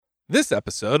This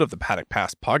episode of the Paddock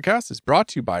Pass podcast is brought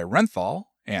to you by Renthal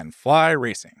and Fly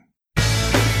Racing.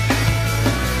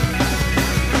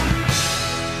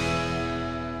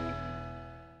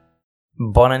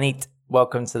 Bonanit.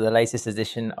 Welcome to the latest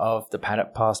edition of the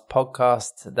Paddock Pass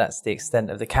podcast. That's the extent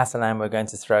of the Catalan we're going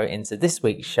to throw into this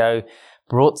week's show,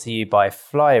 brought to you by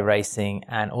Fly Racing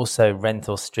and also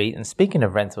Renthal Street. And speaking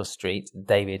of Renthal Street,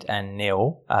 David and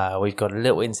Neil, we've got a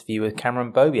little interview with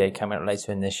Cameron Beaubier coming up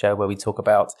later in this show where we talk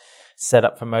about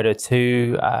setup for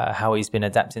Moto2, how he's been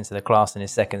adapting to the class in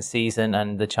his second season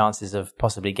and the chances of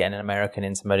possibly getting an American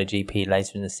into MotoGP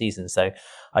later in the season. So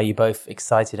are you both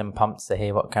excited and pumped to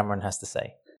hear what Cameron has to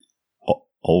say?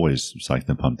 Always psyched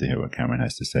and pumped to hear what Cameron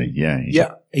has to say.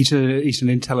 He's an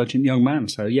intelligent young man.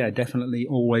 So definitely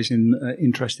always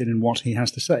interested in what he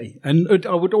has to say. And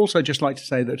I would also just like to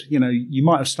say that, you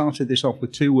might have started this off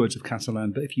with 2 words of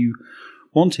Catalan, but if you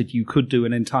wanted, you could do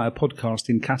an entire podcast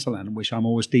in Catalan, which I'm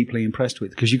always deeply impressed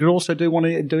with, because you could also do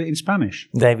it in Spanish.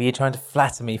 Dave, you're trying to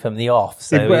flatter me from the off,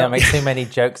 so we don't make too many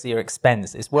jokes at your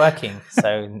expense. It's working,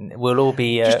 so we'll all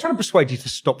be... Just trying to persuade you to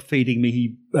stop feeding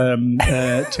me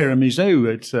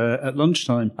tiramisu at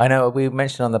lunchtime. I know, we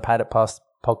mentioned on the Paddock Pass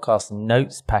podcast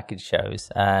notes package shows.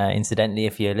 Incidentally,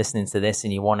 if you're listening to this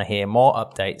and you want to hear more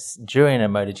updates during a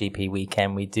MotoGP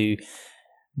weekend, we do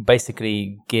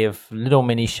basically give little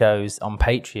mini shows on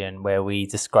Patreon where we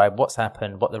describe what's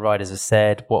happened, what the riders have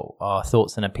said, what our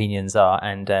thoughts and opinions are.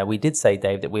 And we did say,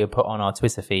 Dave, that we would put on our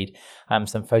Twitter feed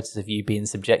some photos of you being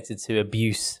subjected to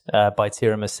abuse by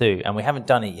tiramisu, and we haven't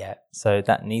done it yet, so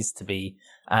that needs to be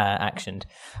actioned.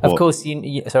 Of course,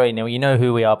 sorry, Neil, you know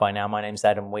who we are by now. My name's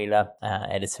Adam Wheeler,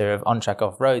 editor of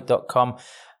ontrackoffroad.com,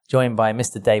 joined by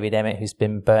Mr. David Emmett, who's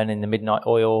been burning the Midnight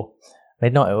Oil?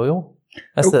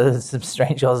 That's some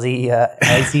strange Aussie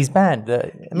 80s band.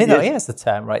 Midnight, that's the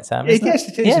term, right, Sam? Yes,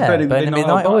 it is. Yeah, burning the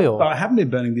midnight oil. But I haven't been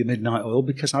burning the midnight oil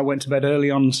because I went to bed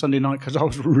early on Sunday night because I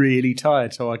was really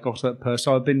tired. So I got up,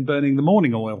 so I've been burning the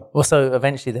morning oil. Well, so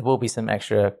eventually there will be some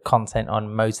extra content on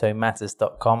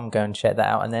motomatters.com. Go and check that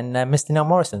out. And then Mr. Neil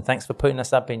Morrison, thanks for putting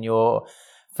us up in your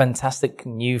fantastic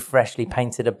new freshly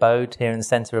painted abode here in the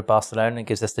centre of Barcelona. It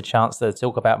gives us the chance to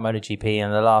talk about MotoGP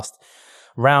and the last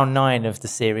round 9 of the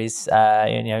series,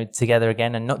 together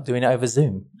again and not doing it over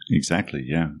Zoom. Exactly,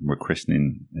 yeah. We're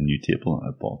christening a new table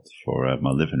I bought for my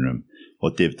living room.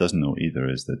 What Dave doesn't know either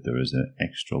is that there is an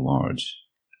extra large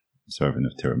serving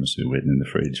of tiramisu waiting in the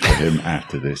fridge for him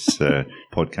after this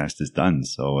podcast is done.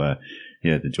 So,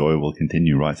 the joy will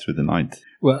continue right through the night.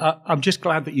 Well, I'm just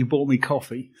glad that you bought me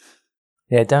coffee.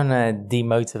 Yeah, don't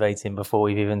demotivate him before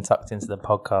we've even tucked into the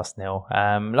podcast, Neil.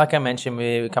 Like I mentioned,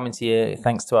 we're coming to you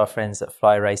thanks to our friends at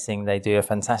Fly Racing. They do a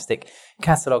fantastic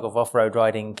catalogue of off-road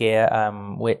riding gear,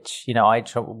 which, I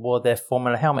wore their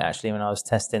Formula helmet actually when I was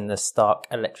testing the Stark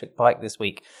electric bike this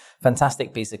week.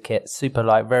 Fantastic piece of kit, super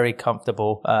light, very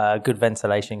comfortable, good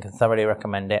ventilation, can thoroughly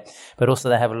recommend it. But also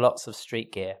they have lots of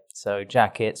street gear, so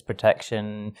jackets,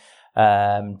 protection,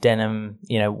 denim,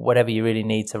 whatever you really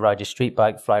need to ride your street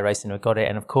bike. Fly Racing have got it.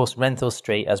 And of course, Renthal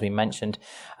Street, as we mentioned,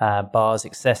 bars,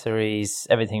 accessories,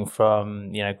 everything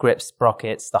from, grips,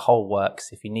 sprockets, the whole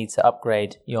works. If you need to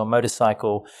upgrade your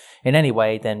motorcycle in any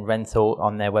way, then Renthal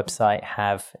on their website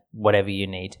have whatever you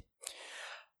need.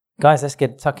 Guys, let's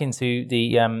tuck into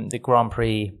the Grand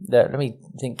Prix. Let me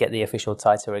get the official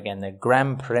title again. The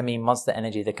Gran Premi Monster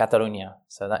Energy de Catalunya.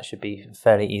 So that should be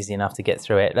fairly easy enough to get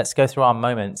through it. Let's go through our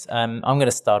moments. I'm going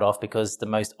to start off because the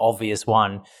most obvious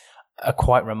one, a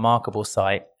quite remarkable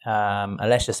sight,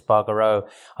 Aleix Espargaró.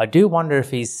 I do wonder if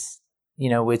he's,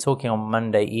 we're talking on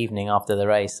Monday evening after the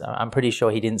race. I'm pretty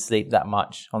sure he didn't sleep that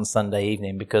much on Sunday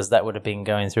evening because that would have been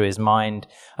going through his mind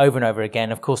over and over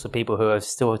again. Of course, for people who have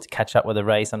still to catch up with the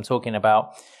race, I'm talking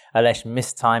about Aleix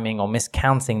mistiming or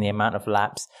miscounting the amount of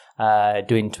laps,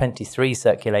 doing 23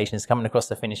 circulations, coming across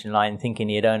the finishing line, thinking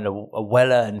he had earned a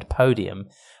well-earned podium,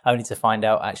 only to find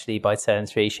out actually by turn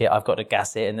 3, shit, I've got to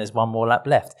gas it and there's one more lap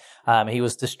left. He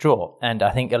was distraught. And I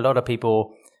think a lot of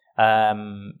people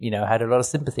had a lot of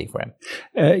sympathy for him.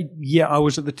 I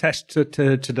was at the test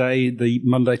today, the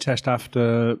Monday test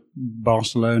after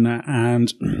Barcelona,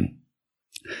 and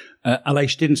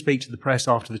Aleix didn't speak to the press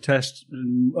after the test.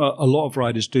 A lot of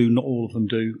riders do, not all of them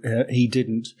do. He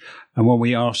didn't. And when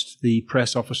we asked the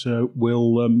press officer,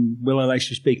 will Aleix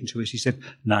be speaking to us, he said,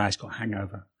 nah, he's got a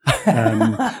hangover. But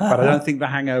I don't think the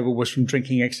hangover was from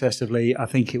drinking excessively. I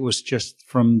think it was just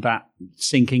from that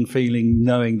sinking feeling,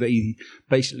 knowing that he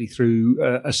basically threw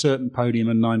a certain podium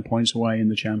and 9 points away in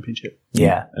the championship.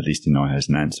 Yeah. At least he now has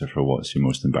an answer for what's your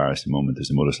most embarrassing moment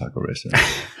as a motorcycle racer.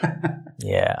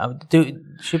 Yeah.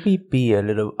 Should we be a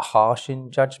little harsh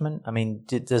in judgment? I mean,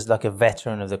 does like a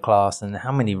veteran of the class, and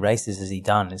how many races has he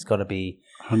done? It's got to be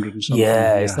 100 and something.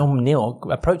 Yeah, it's not near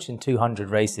approaching 200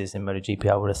 races in MotoGP,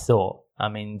 I would have thought. I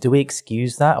mean, do we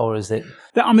excuse that, or is it?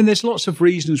 I mean, there's lots of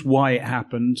reasons why it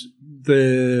happened.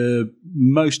 The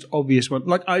most obvious one,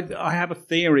 like I have a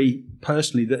theory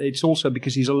personally that it's also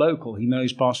because he's a local. He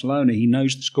knows Barcelona. He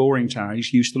knows the scoring tower.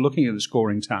 He's used to looking at the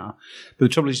scoring tower. But the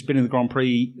trouble is, he's been in the Grand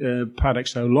Prix paddock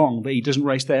so long that he doesn't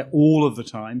race there all of the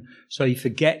time. So he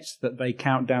forgets that they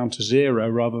count down to 0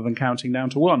 rather than counting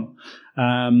down to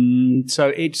 1. So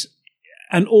it's.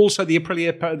 And also the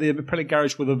Aprilia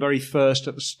garage were the very first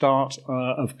at the start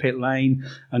of pit lane,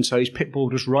 and so his pit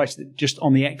board was right just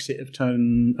on the exit of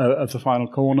of the final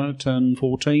corner, turn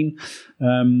 14,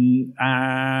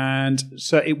 and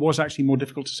so it was actually more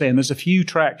difficult to see. And there's a few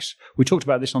tracks, we talked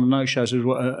about this on the no shows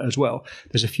as well.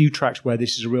 There's a few tracks where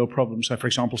this is a real problem. So, for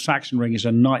example, Sachsenring is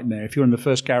a nightmare if you're in the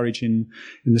first garage in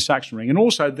the Sachsenring, and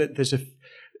also there's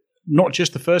not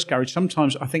just the first garage.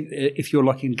 Sometimes I think if you're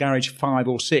like in garage 5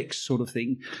 or 6 sort of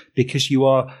thing, because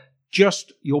your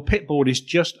pit board is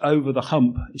just over the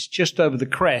hump. It's just over the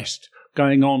crest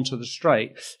going on to the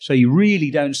straight. So you really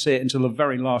don't see it until the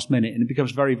very last minute, and it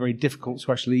becomes very, very difficult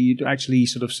to actually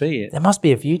sort of see it. There must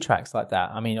be a few tracks like that.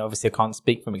 I mean, obviously I can't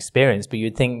speak from experience, but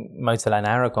you'd think Motorland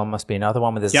Aragon must be another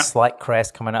one where there's a slight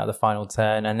crest coming out of the final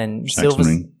turn, and then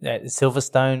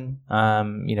Silverstone,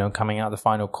 coming out of the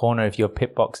final corner. If your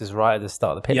pit box is right at the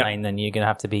start of the pit lane, then you're going to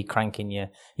have to be cranking your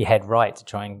head right to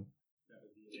try and.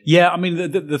 Yeah, I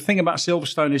mean, the thing about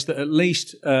Silverstone is that at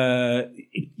least,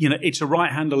 it's a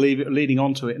right-hander leading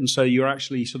onto it. And so you're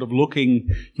actually sort of looking,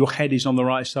 your head is on the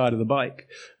right side of the bike.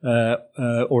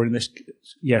 Or in this,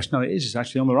 yes, no, it is. It's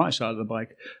actually on the right side of the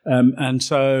bike. And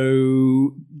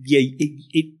so,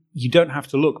 you don't have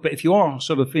to look. But if you are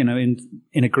sort of, in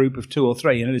a group of 2 or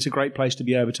 3, and it's a great place to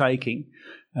be overtaking,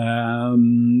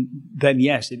 then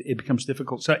yes, it becomes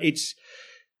difficult. So it's,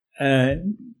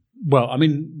 well, I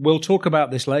mean, we'll talk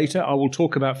about this later. I will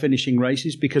talk about finishing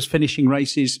races, because finishing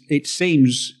races, it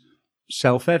seems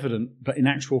self-evident, but in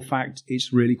actual fact,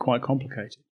 it's really quite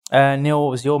complicated. Neil, what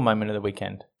was your moment of the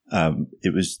weekend?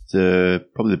 It was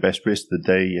probably the best race of the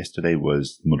day. Yesterday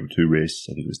was the Moto2 race.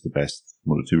 I think it was the best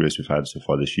Moto2 race we've had so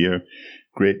far this year.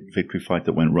 Great victory fight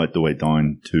that went right the way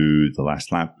down to the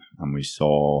last lap, and we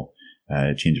saw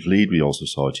a change of lead. We also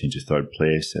saw a change of third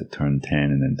place at turn 10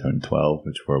 and then turn 12,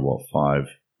 which were 5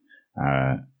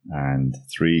 and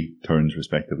 3 turns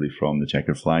respectively from the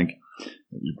checkered flag.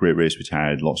 It was a great race which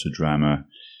had lots of drama.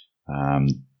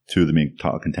 2 of the main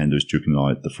title contenders duking it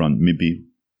out at the front, maybe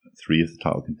 3 of the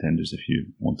title contenders if you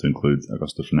want to include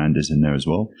Augusto Fernandez in there as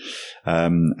well.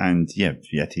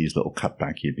 Vietti's little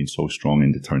cutback, he had been so strong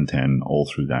into turn 10 all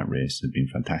through that race, had been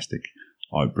fantastic,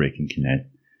 outbreaking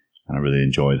Canet, and I really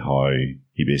enjoyed how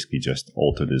he basically just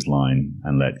altered his line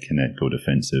and let Canet go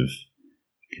defensive.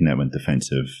 Canet went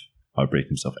defensive, outbreak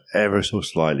himself ever so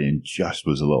slightly, and just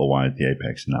was a little wide at the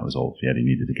apex, and that was all Vietti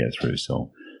needed to get through.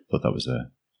 So I thought that was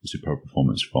a superb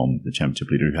performance from the championship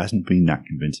leader, who hasn't been that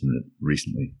convincing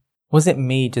recently. Was it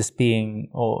me just being,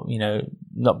 or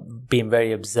not being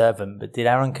very observant, but did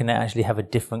Aaron Canet actually have a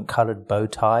different coloured bow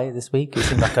tie this week? It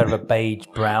seemed like kind of a beige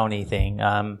brownie thing.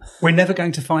 We're never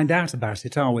going to find out about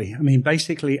it, are we? I mean,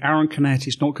 basically, Aaron Canet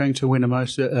is not going to win a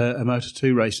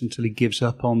Moto2 race until he gives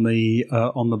up on the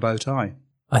bow tie.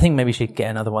 I think maybe she should get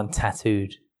another one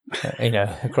tattooed,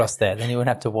 across there. Then you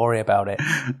wouldn't have to worry about it.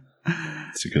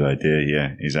 It's a good idea.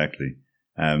 Yeah, exactly.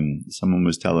 Someone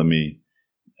was telling me,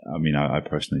 I mean, I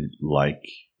personally like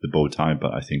the bow tie,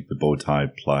 but I think the bow tie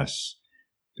plus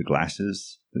the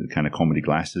glasses, the kind of comedy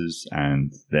glasses,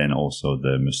 and then also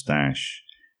the moustache.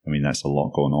 I mean, that's a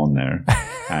lot going on there.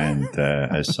 And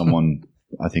as someone,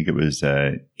 I think it was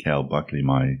Kel Buckley,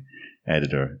 my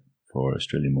editor for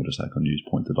Australian Motorcycle News,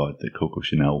 pointed out that Coco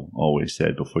Chanel always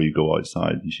said before you go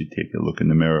outside, you should take a look in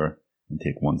the mirror and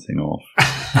take one thing off.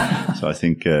 So I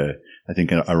think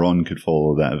Aaron could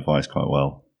follow that advice quite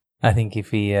well. I think if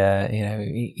he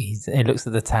looks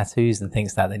at the tattoos and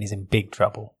thinks that, then he's in big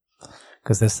trouble,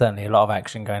 because there's certainly a lot of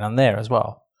action going on there as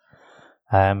well.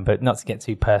 But not to get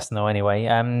too personal anyway.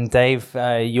 Dave,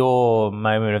 your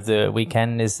moment of the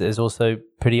weekend is also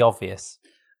pretty obvious.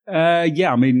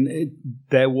 Yeah, I mean,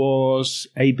 there was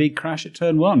a big crash at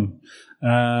turn one.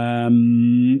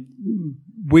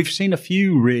 We've seen a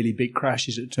few really big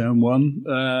crashes at turn one.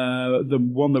 The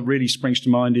one that really springs to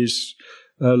mind is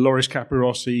Loris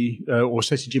Capirossi or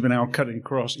Seti Gibernau cutting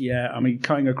across. Yeah, I mean,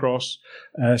 cutting across,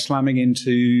 slamming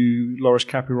into Loris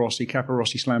Capirossi.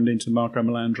 Capirossi slammed into Marco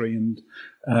Melandri and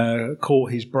caught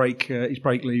his brake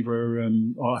lever.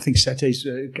 I think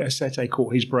Sete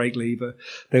caught his brake lever.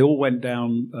 They all went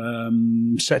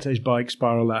down. Sete's bike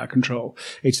spiraled out of control.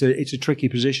 It's a tricky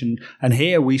position. And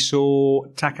here we saw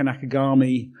Taka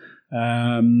Nakagami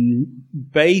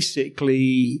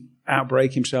basically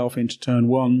outbrake himself into turn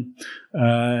one,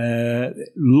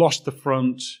 lost the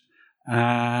front,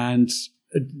 and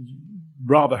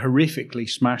rather horrifically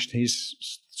smashed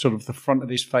his sort of the front of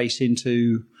his face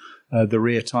into the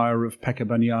rear tyre of Pekka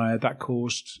Bagnaia. That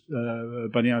caused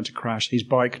Bagnaia to crash. His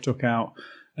bike took out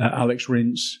Alex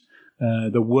Rins.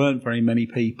 There weren't very many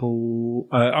people.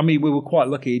 I mean, we were quite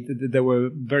lucky. There were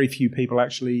very few people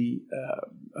actually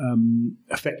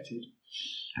affected.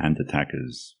 And the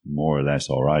Taka's more or less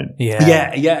all right.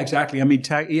 Yeah, exactly. I mean,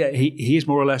 he is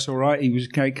more or less all right. He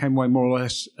came away more or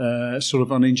less sort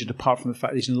of uninjured, apart from the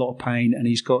fact that he's in a lot of pain and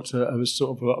he's got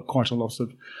quite a lot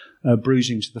of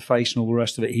bruising to the face and all the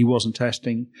rest of it. He wasn't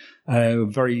testing.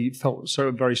 Very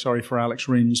sorry for Alex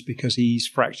Rins because he's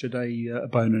fractured a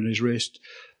bone in his wrist.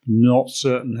 Not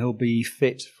certain he'll be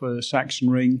fit for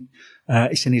Sachsenring.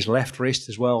 It's in his left wrist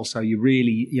as well, so you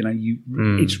really,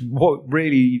 it's what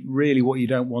what you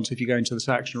don't want if you go into the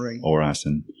Sachsenring. Or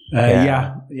Assen.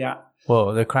 Yeah.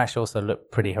 Well, the crash also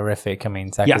looked pretty horrific. I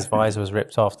mean, Taka's visor was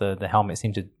ripped off. The helmet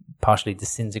seemed to partially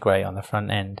disintegrate on the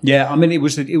front end. Yeah, I mean, it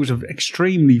was an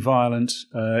extremely violent.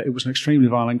 It was an extremely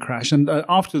violent crash, and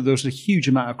after there was a huge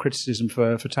amount of criticism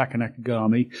for Taka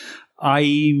Nakagami.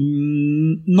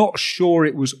 I'm not sure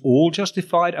it was all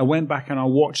justified. I went back and I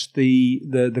watched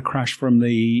the crash from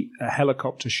the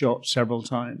helicopter shot several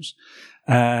times.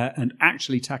 And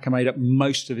actually Taka made up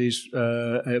most of his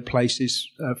places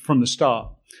from the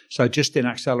start. So just in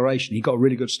acceleration, he got a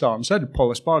really good start. And so did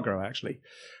Pol Espargaro, actually.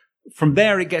 From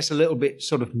there, it gets a little bit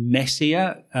sort of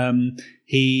messier.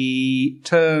 He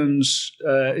turns,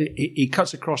 he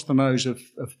cuts across the nose of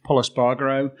Pol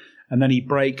Espargaro. And then he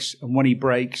brakes, and when he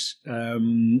brakes,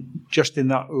 just in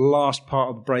that last part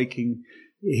of the braking,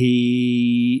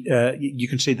 you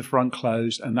can see the front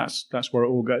close, and that's where it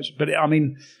all goes. But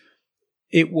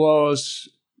it was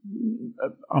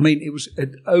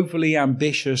overly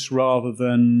ambitious rather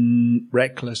than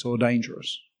reckless or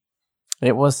dangerous.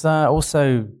 It was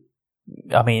also,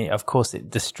 of course, it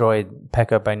destroyed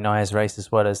Pekka Bagnaia's race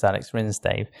as well as Alex Rins,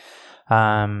 Dave.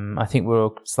 I think we were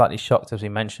slightly shocked, as we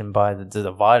mentioned, by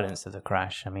the violence of the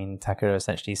crash. I mean, Taka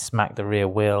essentially smacked the rear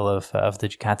wheel of the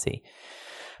Ducati.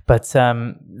 But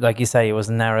like you say, it was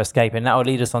a narrow escape. And that will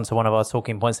lead us on to one of our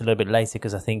talking points a little bit later,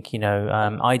 because I think,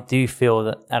 I do feel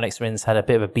that Alex Rins had a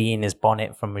bit of a bee in his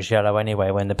bonnet from Mugello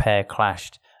anyway when the pair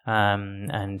clashed.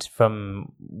 And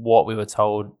from what we were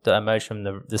told that emerged from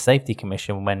the safety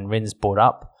commission when Rins brought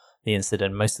up the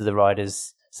incident, most of the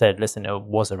riders said, listen, it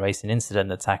was a racing incident.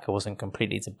 The Taka wasn't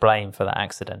completely to blame for that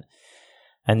accident.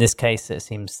 In this case, it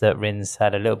seems that Rins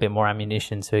had a little bit more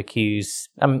ammunition to accuse.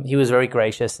 He was very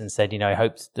gracious and said, he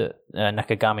hoped that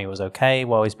Nakagami was okay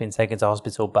while he's been taken to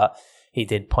hospital, but he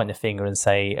did point the finger and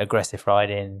say aggressive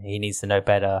riding. He needs to know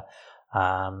better.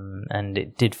 And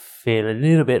it did feel a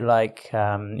little bit like,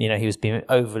 he was being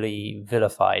overly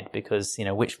vilified because,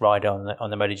 which rider on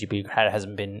the MotoGP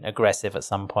hasn't been aggressive at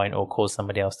some point or caused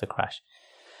somebody else to crash.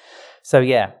 So,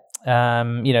 yeah,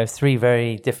 three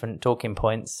very different talking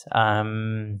points.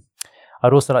 I'd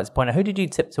also like to point out, who did you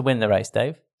tip to win the race,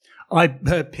 Dave? I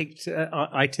tipped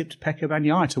Pekka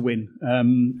Bagnaia to win,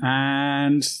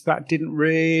 and that didn't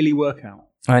really work out.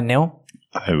 All right, Neil?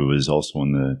 I was also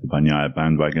on the Bagnaia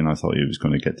bandwagon. I thought he was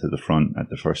going to get to the front at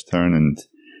the first turn and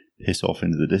piss off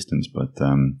into the distance, but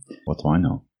what do I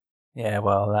know? Yeah,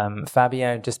 well,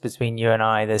 Fabio, just between you and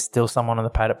I, there's still someone on the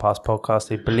Paddock Pass podcast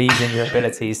who believes in your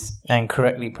abilities and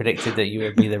correctly predicted that you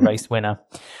would be the race winner.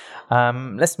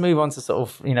 Let's move on to sort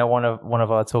of, one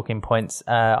of our talking points.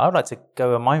 I would like to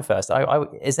go on mine first.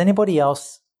 Is anybody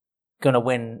else going to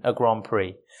win a Grand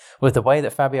Prix? With the way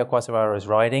that Fabio Quartararo is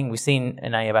riding, we've seen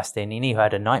Enea Bastianini, who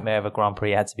had a nightmare of a Grand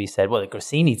Prix, had to be said. Well, the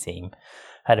Gresini team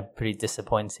had a pretty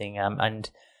disappointing,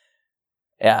 and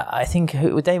Yeah, I think,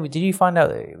 David, did you find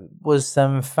out, was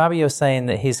Fabio saying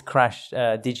that his crash,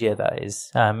 Digia that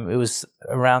is, it was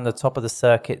around the top of the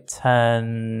circuit,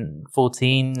 turn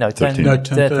 14? No, turn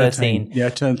 13. Yeah,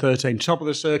 turn 13. Top of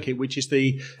the circuit, which is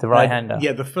the right-hander.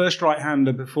 The first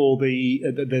right-hander before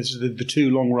there's the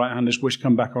two long right-handers which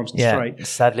come back onto the straight.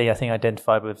 Sadly, I think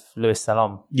identified with Lewis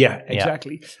Salom. Yeah,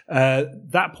 exactly.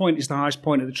 That point is the highest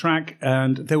point of the track,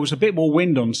 and there was a bit more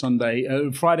wind on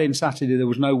Sunday. Friday and Saturday, there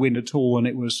was no wind at all,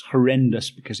 and it was horrendous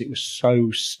because it was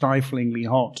so stiflingly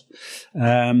hot.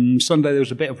 Sunday there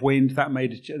was a bit of wind that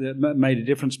made a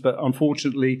difference, but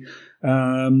unfortunately,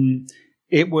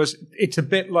 it's a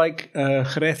bit like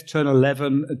Jerez turn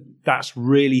 11. That's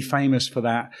really famous for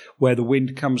that, where the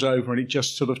wind comes over and it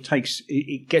just sort of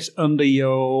it gets under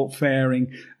your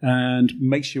fairing and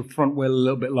makes your front wheel a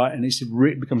little bit light, and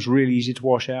it becomes really easy to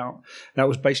wash out. That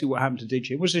was basically what happened to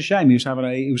Digia. It was a shame. He was having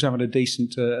a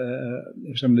decent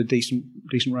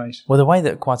race. Well, the way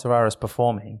that Quartararo's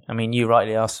performing, I mean, you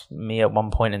rightly asked me at one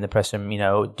point in the press room,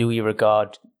 do we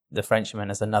regard the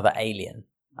Frenchman as another alien?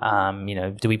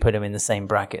 Do we put him in the same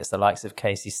bracket as the likes of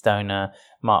Casey Stoner,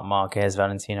 Marc Marquez,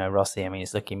 Valentino Rossi? I mean,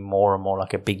 it's looking more and more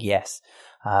like a big yes.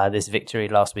 This victory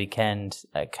last weekend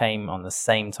came on the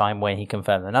same time when he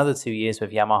confirmed another 2 years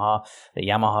with Yamaha. That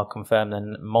Yamaha confirmed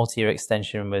a multi-year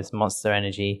extension with Monster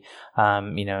Energy.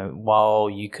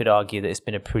 While you could argue that it's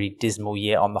been a pretty dismal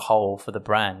year on the whole for the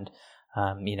brand,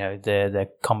 the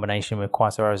combination with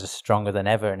Quartararo is stronger than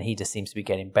ever, and he just seems to be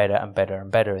getting better and better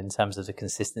and better in terms of the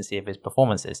consistency of his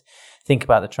performances. Think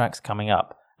about the tracks coming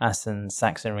up. Assen,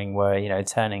 Sachsenring were,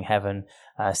 turning heaven.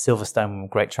 Silverstone,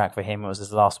 great track for him. It was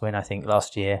his last win, I think,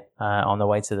 last year on the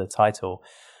way to the title.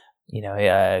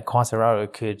 Quartararo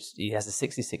he has a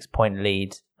 66-point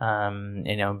lead.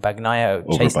 Bagnaia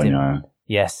chased him.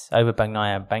 Yes, over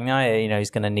Bagnaia. Bagnaia, he's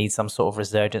going to need some sort of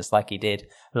resurgence like he did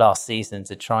last season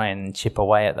to try and chip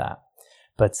away at that.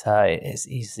 But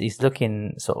he's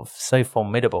looking sort of so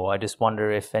formidable. I just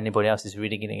wonder if anybody else is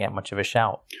really going to get much of a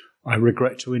shout. I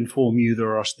regret to inform you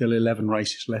there are still 11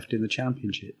 races left in the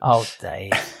championship. Oh,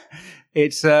 Dave.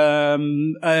 It's Fabio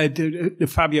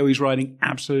is riding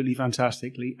absolutely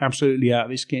fantastically, absolutely out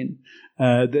of his skin.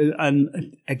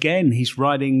 And again, he's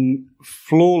riding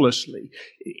flawlessly.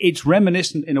 It's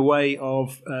reminiscent in a way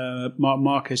of Marc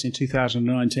Marquez in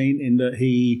 2019 in that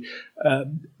he,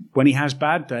 when he has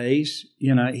bad days,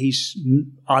 he's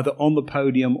either on the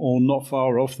podium or not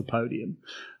far off the podium.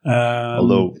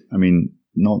 Although, I mean,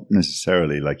 not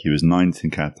necessarily. Like, he was 9th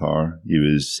in Qatar, he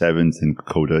was 7th in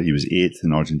Kokoda, he was 8th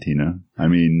in Argentina. I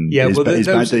mean, his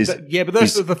bad days. But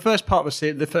the first part of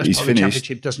the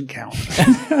championship doesn't count.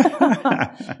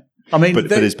 I mean, but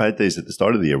his bad days at the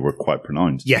start of the year were quite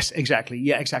pronounced. Yes, exactly.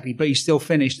 Yeah, exactly. But he's still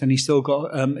finished, and he's still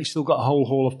got a whole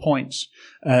haul of points.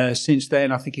 Since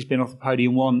then, I think he's been off the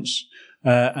podium once.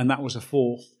 And that was a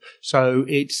 4th. So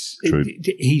he's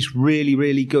really,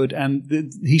 really good. And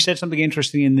he said something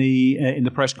interesting in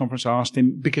the press conference. I asked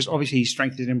him, because obviously his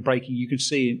strength is in braking. You can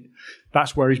see it.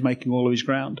 That's where he's making all of his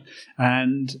ground.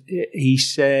 And he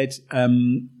said,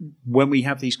 when we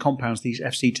have these compounds, these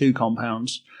FC2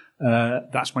 compounds,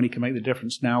 that's when he can make the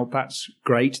difference. Now, that's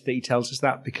great that he tells us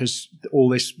that, because all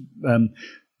this,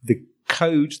 the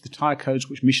tyre codes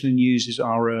which Michelin uses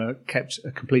are kept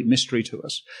a complete mystery to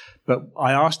us. But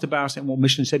I asked about it, and what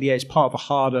Michelin said, it's part of a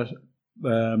harder,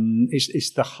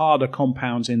 it's the harder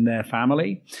compounds in their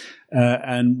family.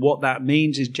 And what that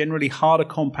means is generally harder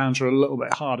compounds are a little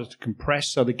bit harder to compress,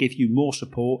 so they give you more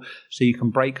support, so you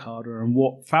can brake harder. And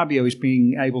what Fabio is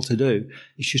being able to do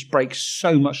is just brake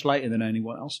so much later than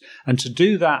anyone else. And to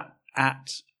do that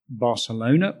at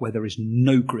Barcelona, where there is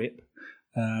no grip,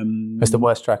 it's the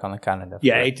worst track on the calendar.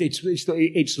 Yeah,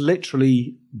 it's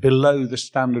literally below the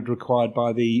standard required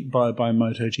by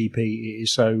MotoGP. It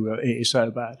is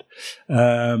so bad.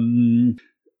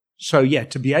 So yeah,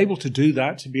 to be able to do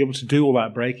that, to be able to do all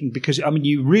that braking, because I mean,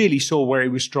 you really saw where he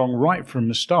was strong right from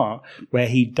the start, where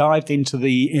he dived into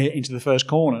the first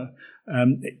corner.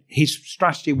 His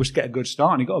strategy was to get a good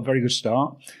start, and he got a very good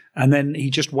start. And then he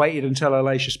just waited until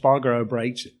Aleix Espargaro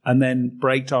braked, and then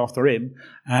braked after him,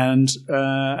 and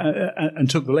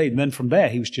took the lead. And then from there,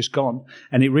 he was just gone.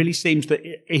 And it really seems that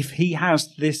if he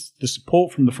has the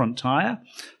support from the front tyre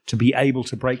to be able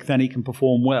to brake, then he can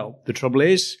perform well. The trouble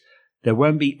is, there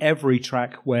won't be every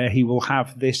track where he will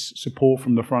have this support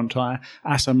from the front tyre.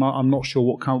 I'm not sure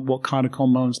what kind of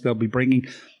compounds they'll be bringing.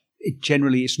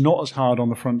 Generally, it's not as hard on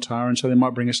the front tyre, and so they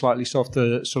might bring a slightly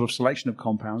softer sort of selection of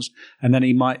compounds, and then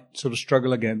he might sort of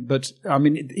struggle again. But, I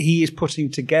mean, he is putting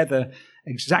together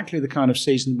exactly the kind of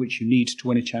season which you need to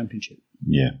win a championship.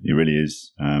 Yeah, he really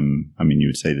is. I mean, you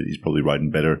would say that he's probably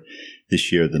riding better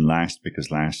this year than last,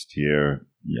 because last year,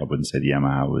 I wouldn't say the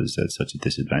Yamaha was at such a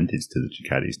disadvantage to the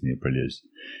Ducatis and the Aprilias.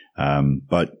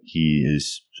 But he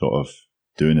is sort of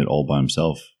doing it all by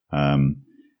himself.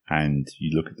 And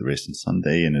you look at the race on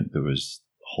Sunday, and there was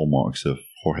hallmarks of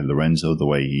Jorge Lorenzo, the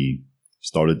way he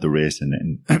started the race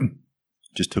and then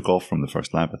just took off from the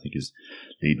first lap. I think his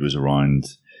lead was around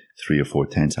 3 or 4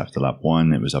 tenths after lap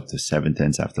 1. It was up to 7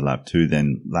 tenths after lap 2.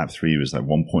 Then lap 3 was like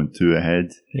 1.2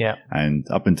 ahead. Yeah. And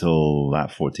up until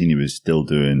lap 14, he was still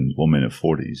doing 1 minute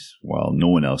 40s, while no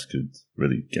one else could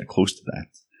really get close to that.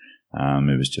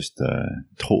 It was just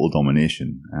total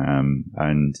domination.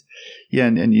 And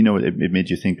you know, it made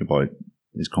you think about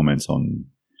his comments on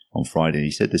Friday.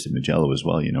 He said this at Mugello as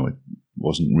well. You know, it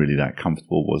wasn't really that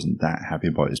comfortable, wasn't that happy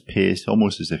about his pace,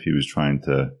 almost as if he was trying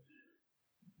to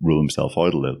rule himself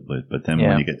out a little bit. But then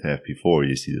when you get to FP4,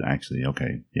 you see that actually,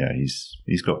 okay, yeah,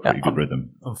 he's got pretty good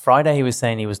rhythm. On Friday, he was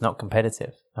saying he was not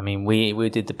competitive. I mean, we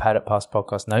did the Paddock Pass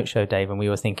podcast note show, Dave, and we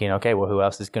were thinking, okay, well, who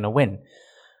else is going to win?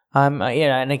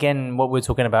 And again, what we were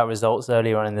talking about results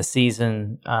earlier on in the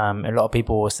season, a lot of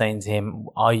people were saying to him,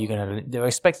 they were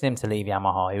expecting him to leave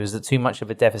Yamaha. He was at too much of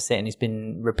a deficit, and he's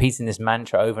been repeating this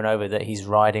mantra over and over that he's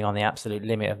riding on the absolute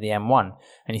limit of the M1.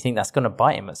 And you think that's going to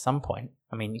bite him at some point.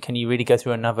 I mean, can you really go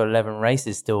through another 11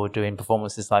 races still doing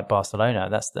performances like Barcelona?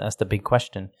 That's the big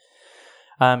question.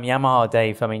 Yamaha,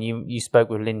 Dave, I mean, you spoke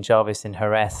with Lynn Jarvis in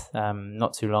Jerez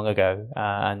not too long ago,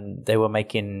 and they were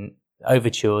making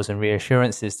overtures and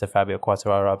reassurances to Fabio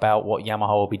Quartararo about what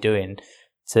Yamaha will be doing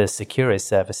to secure his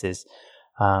services.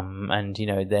 And, you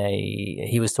know,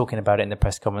 he was talking about it in the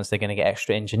press conference. They're going to get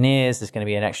extra engineers. There's going to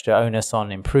be an extra onus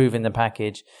on improving the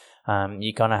package.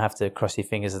 You're going to have to cross your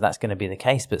fingers that that's going to be the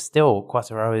case. But still,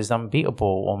 Quartararo is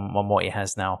unbeatable on what he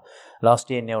has now.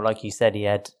 Last year, Neil, like you said, he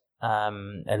had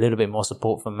a little bit more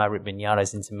support from Maverick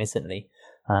Viñales intermittently,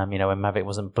 you know, when Maverick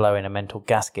wasn't blowing a mental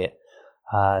gasket.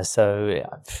 So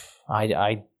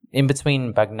I in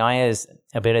between Bagnaia's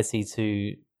ability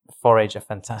to forage a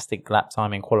fantastic lap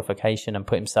time in qualification and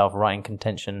put himself right in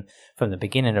contention from the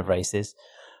beginning of races,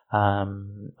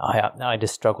 I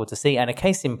just struggle to see. And a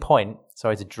case in point,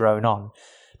 sorry to drone on,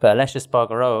 but Aleix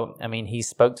Espargaro, I mean, he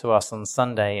spoke to us on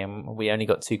Sunday and we only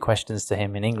got 2 questions to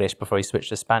him in English before he switched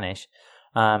to Spanish.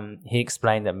 He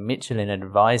explained that Michelin had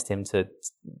advised him to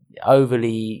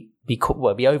be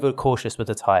over cautious with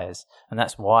the tyres, and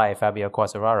that's why Fabio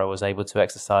Quartararo was able to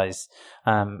exercise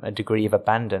a degree of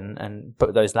abandon and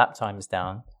put those lap times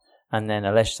down. And then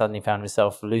Aleix suddenly found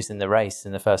himself losing the race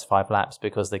in the first 5 laps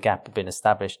because the gap had been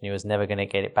established and he was never going to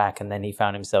get it back. And then he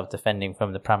found himself defending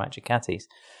from the Pramac Ducatis.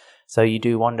 So you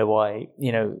do wonder why,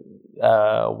 you know,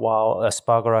 while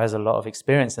Espargaro has a lot of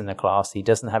experience in the class, he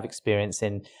doesn't have experience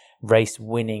in race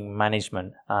winning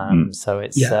management. So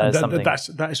it's something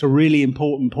that's a really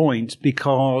important point,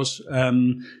 because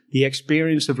the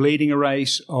experience of leading a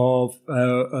race, of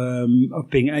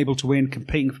being able to win,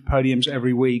 competing for podiums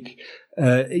every week,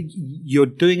 you're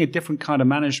doing a different kind of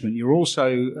management. You're also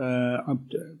I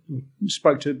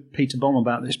spoke to Peter Bomm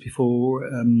about this before,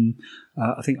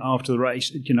 I think after the race,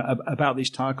 you know, about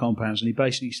these tyre compounds, and he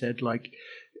basically said, like,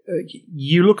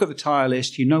 you look at the tyre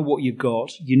list, you know what you've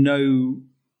got, you know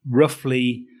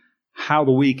roughly how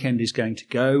the weekend is going to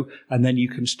go, and then you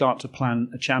can start to plan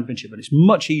a championship. And it's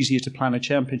much easier to plan a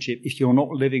championship if you're not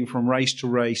living from race to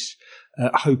race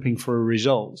hoping for a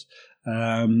result.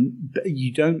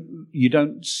 You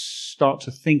don't start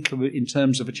to think of it in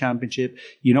terms of a championship.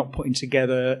 You're not putting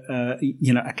together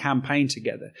a campaign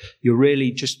together. You're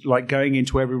really just like going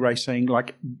into every race saying,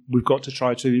 like, we've got to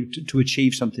try to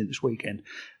achieve something this weekend.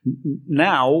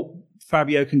 Now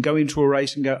Fabio can go into a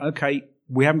race and go, okay,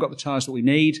 we haven't got the tyres that we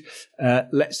need.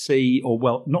 Let's see,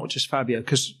 not just Fabio,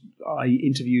 because I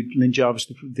interviewed Lynn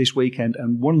Jarvis this weekend,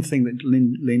 and one thing that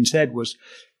Lynn said was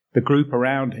the group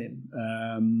around him,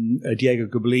 Diego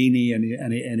Gubelini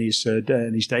and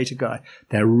his data guy,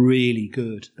 they're really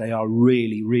good. They are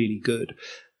really, really good.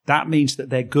 That means that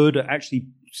they're good at actually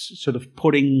sort of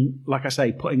putting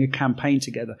a campaign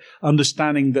together,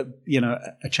 understanding that, you know,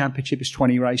 a championship is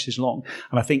 20 races long.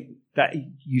 And I think that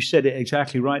you said it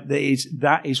exactly right.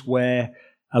 That is where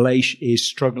Aleix is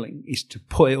struggling, is to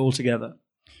put it all together.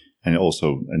 And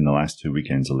also, in the last 2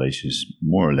 weekends, Aleix has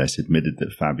more or less admitted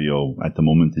that Fabio, at the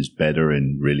moment, is better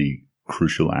in really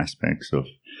crucial aspects of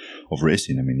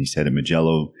racing. I mean, he said at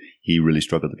Mugello, he really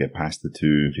struggled to get past the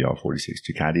 2 VR46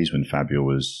 Ducatis when Fabio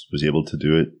was able to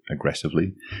do it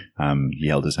aggressively. He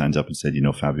held his hands up and said, you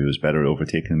know, Fabio is better at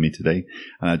overtaking me today.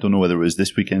 And I don't know whether it was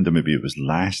this weekend or maybe it was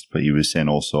last, but he was saying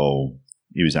also,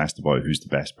 he was asked about who's the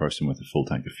best person with a full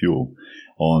tank of fuel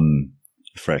on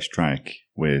fresh track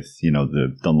with,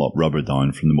 the Dunlop rubber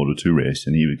down from the Moto2 race.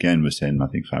 And he again was saying, I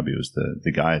think Fabio's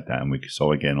the guy at that. And we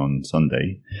saw again on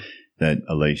Sunday that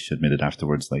Aleix admitted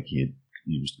afterwards, like he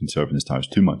was conserving his tires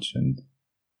too much. And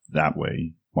that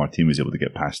way, Martin was able to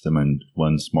get past him. And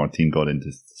once Martin got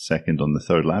into second on the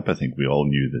third lap, I think we all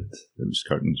knew that it was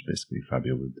curtains. Basically,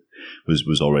 Fabio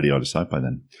was already out of sight by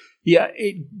then. Yeah,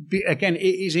 it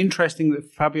is interesting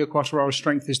that Fabio Quartararo's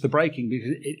strength is the braking,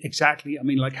 because exactly, I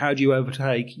mean, like, how do you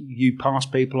overtake? You pass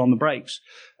people on the brakes.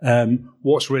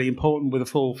 What's really important with a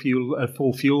full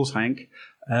fuel tank,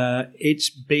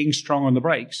 it's being strong on the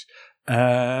brakes.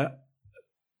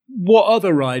 What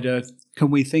other rider can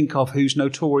we think of who's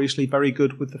notoriously very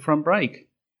good with the front brake?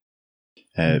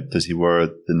 Does he wear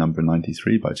the number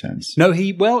 93 by chance? No,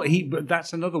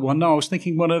 that's another one. No, I was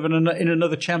thinking one of in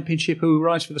another championship who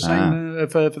rides for the same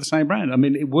for the same brand. I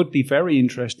mean, it would be very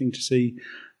interesting to see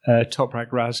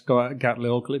Toprak Raz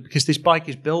Gatlioglu, because this bike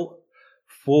is built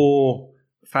for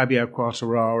Fabio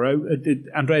Quartararo.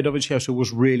 Andrea Dovizioso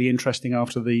was really interesting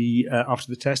after the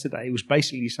test today. He was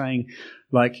basically saying,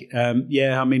 like, I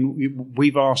mean,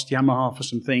 we've asked Yamaha for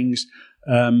some things.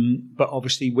 But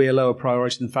obviously we're lower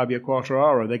priority than Fabio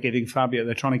Quartararo.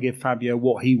 They're trying to give Fabio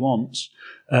what he wants,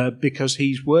 because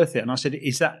he's worth it. And I said,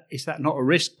 is that not a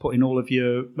risk, putting all of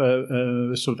your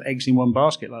sort of eggs in one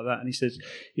basket like that? And he says,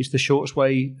 it's the shortest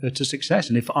way to success.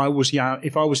 And if I was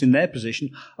in their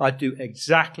position, I'd do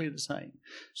exactly the same.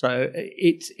 So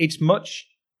it's much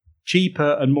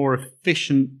cheaper and more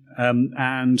efficient,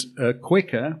 and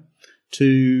quicker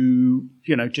to,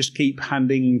 just keep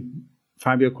handing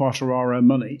Fabio Quartararo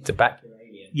money. To back your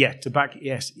alien. Yeah,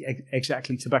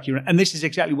 exactly, to back your... And this is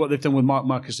exactly what they've done with Marc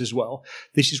Marquez as well.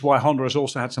 This is why Honda has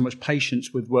also had so much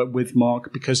patience with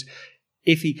Marc, because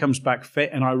if he comes back fit,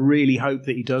 and I really hope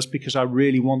that he does, because I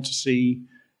really want to see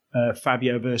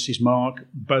Fabio versus Marc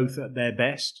both at their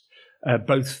best,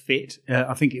 both fit.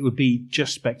 I think it would be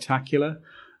just spectacular.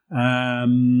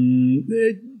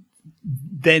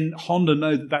 Then Honda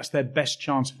know that that's their best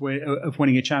chance of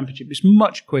winning a championship. It's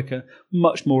much quicker,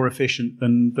 much more efficient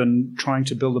than trying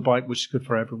to build a bike which is good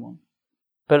for everyone.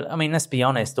 But I mean, let's be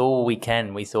honest. All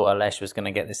weekend we thought Aleix was going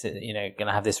to get this, going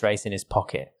to have this race in his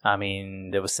pocket. I mean,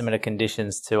 there were similar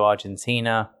conditions to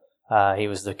Argentina. He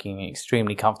was looking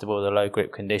extremely comfortable with the low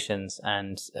grip conditions,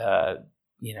 and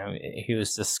he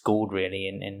was just schooled really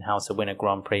in how to win a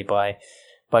Grand Prix by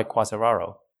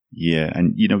Quartararo. Yeah,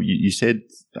 and you said,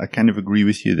 I kind of agree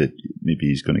with you that maybe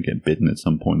he's going to get bitten at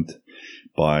some point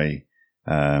by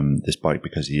this bike,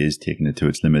 because he is taking it to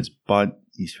its limits. But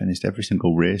he's finished every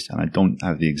single race, and I don't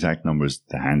have the exact numbers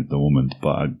to hand at the moment, but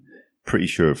I'm pretty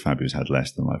sure Fabio's had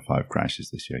less than 5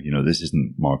 crashes this year. This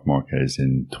isn't Marc Marquez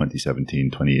in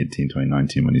 2017, 2018,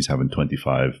 2019 when he's having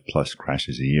 25 plus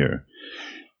crashes a year.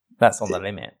 That's on the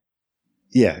limit.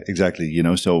 Yeah, exactly.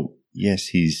 So yes,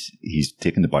 he's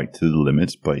taken the bike to the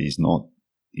limits, but he's not.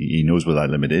 He knows where that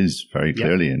limit is very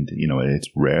clearly, and it's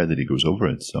rare that he goes over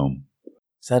it. So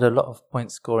he's had a lot of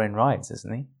point scoring rides,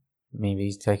 hasn't he? Maybe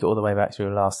he's take it all the way back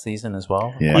through last season as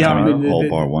well. Yeah, I mean, all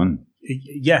bar one.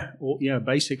 Yeah,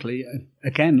 basically,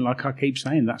 again, like I keep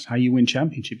saying, that's how you win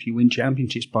championships. You win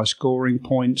championships by scoring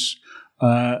points,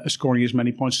 scoring as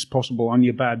many points as possible on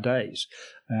your bad days.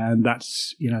 And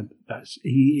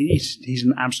he's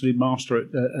an absolute master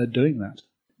at doing that.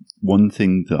 One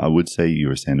thing that I would say, you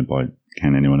were saying about,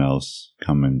 can anyone else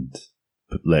come and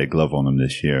lay a glove on him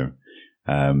this year?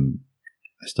 I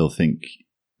still think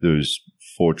there's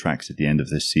 4 tracks at the end of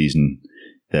this season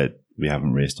that we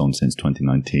haven't raced on since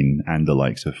 2019, and the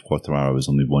likes of Quartararo is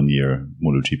only 1 year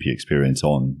MotoGP experience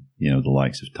on, the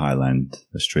likes of Thailand,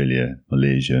 Australia,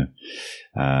 Malaysia,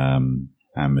 and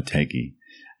Motegi.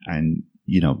 And,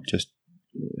 just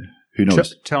who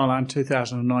knows? Thailand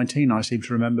 2019, I seem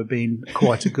to remember being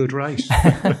quite a good race.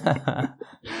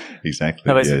 Exactly.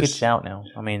 No, but it's a good shout now.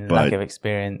 I mean, lack of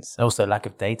experience, also lack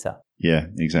of data. Yeah,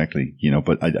 exactly.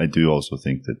 But I do also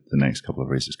think that the next couple of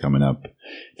races coming up,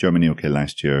 Germany, okay,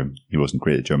 last year he wasn't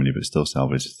great at Germany, but still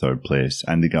salvaged 3rd place.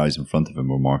 And the guys in front of him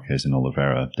were Marquez and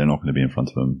Oliveira. They're not going to be in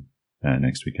front of him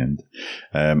next weekend.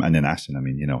 And then Assen,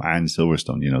 and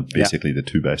Silverstone, basically the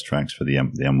 2 best tracks for the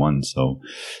M1. So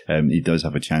he does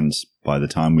have a chance by the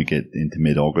time we get into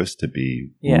mid-August to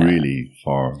be really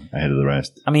far ahead of the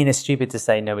rest. I mean, it's stupid to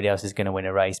say nobody else is going to win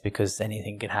a race, because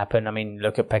anything can happen. I mean,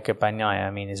 look at Pecco Bagnaia. I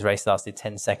mean, his race lasted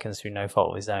 10 seconds through no fault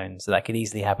of his own. So that could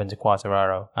easily happen to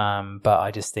Quartararo. But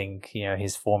I just think,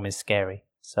 his form is scary.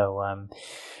 So,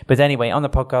 but anyway, on the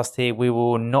podcast here, we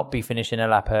will not be finishing a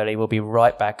lap early. We'll be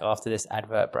right back after this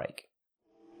advert break.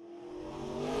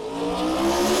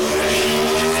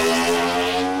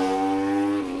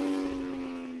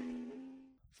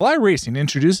 Fly Racing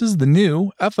introduces the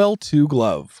new FL2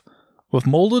 glove. With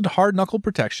molded hard knuckle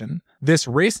protection, this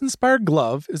race-inspired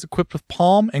glove is equipped with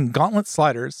palm and gauntlet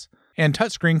sliders and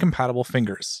touchscreen compatible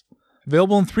fingers.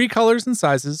 Available in 3 colors and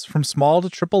sizes from small to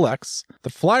XXX,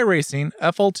 the Fly Racing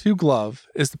FL2 glove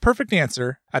is the perfect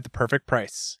answer at the perfect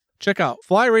price. Check out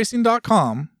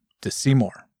flyracing.com to see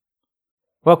more.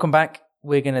 Welcome back.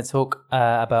 We're going to talk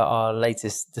about our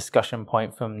latest discussion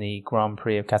point from the Grand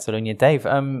Prix of Catalonia. Dave,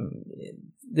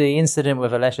 the incident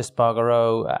with Aleix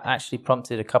Espargaro actually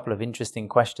prompted a couple of interesting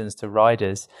questions to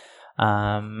riders.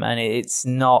 And it's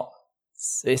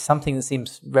something that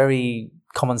seems very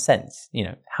common sense. You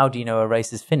know, how do you know a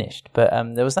race is finished? But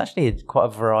there was actually quite a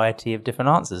variety of different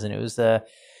answers, and it was an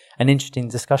interesting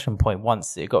discussion point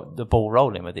once it got the ball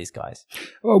rolling with these guys.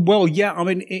 Well, yeah, I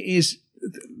mean, it is.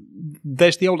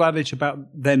 There's the old adage about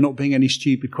there not being any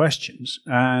stupid questions,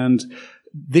 and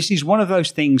this is one of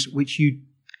those things which you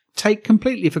take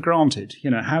completely for granted.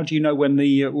 You know, how do you know when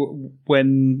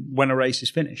a race is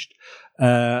finished?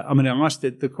 I mean, I asked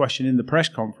the question in the press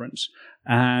conference,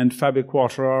 and Fabio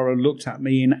Quartararo looked at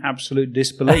me in absolute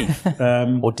disbelief.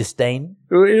 Or disdain?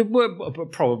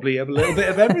 Probably a little bit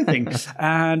of everything.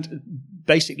 And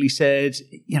basically said,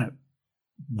 you know,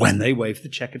 when they wave the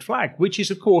checkered flag, which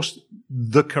is, of course,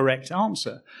 the correct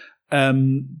answer.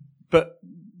 But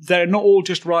they're not all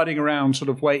just riding around sort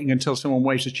of waiting until someone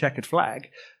waves a checkered flag.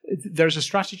 There's a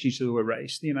strategy to a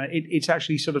race. You know, it's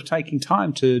actually sort of taking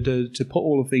time to put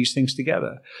all of these things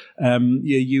together.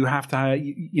 You have to,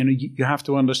 you have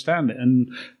to understand it. And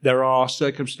there are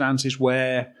circumstances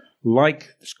where,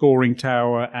 like the scoring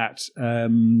tower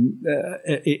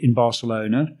in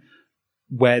Barcelona,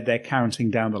 where they're counting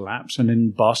down the laps. And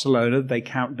in Barcelona, they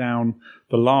count down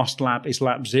the last lap is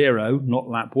lap 0, not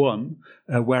lap 1,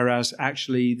 whereas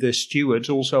actually the stewards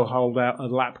also hold out a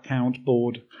lap count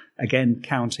board, again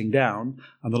counting down,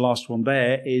 and the last one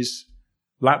there is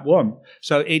lap 1.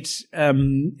 So it's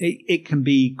it can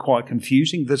be quite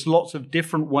confusing. There's lots of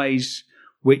different ways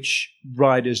which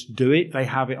riders do it. They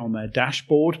have it on their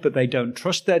dashboard, but they don't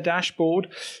trust their dashboard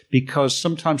because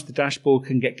sometimes the dashboard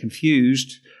can get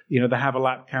confused. You know, they have a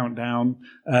lap countdown.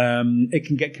 It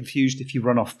can get confused if you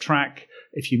run off track,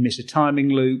 if you miss a timing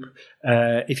loop,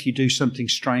 if you do something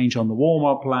strange on the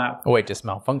warm-up lap. Or it just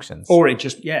malfunctions. Or it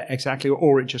just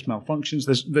malfunctions.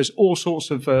 There's all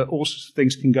sorts of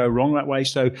things can go wrong that way.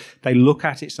 So they look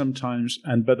at it sometimes,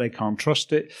 but they can't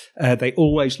trust it. They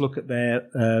always look at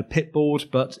their pit board,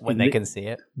 but when they can see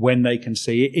it. When they can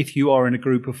see it. If you are in a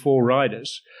group of 4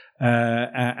 riders,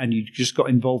 and you just got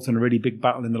involved in a really big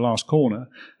battle in the last corner,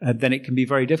 then it can be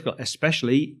very difficult,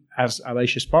 especially as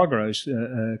Aleix Espargaro's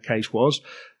case was,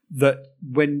 that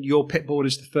when your pit board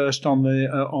is the first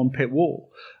on pit wall,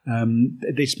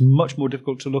 it's much more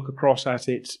difficult to look across at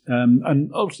it.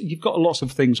 And also you've got lots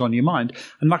of things on your mind.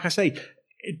 And like I say,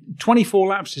 24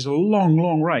 laps is a long,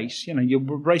 long race. You know, you're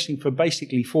racing for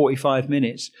basically 45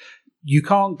 minutes. You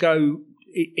can't go,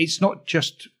 it's not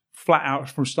just flat out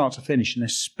from start to finish, and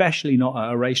especially not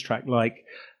at a racetrack like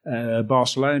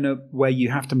Barcelona, where you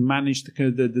have to manage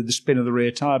the spin of the rear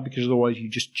tire, because otherwise you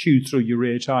just chew through your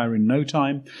rear tire in no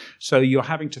time. So you're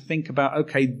having to think about,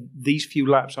 okay, these few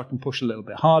laps I can push a little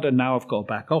bit harder. Now I've got to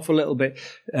back off a little bit.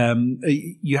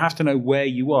 You have to know where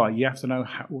you are. You have to know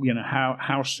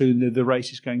how soon the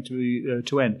race is going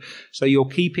to end. So you're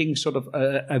keeping sort of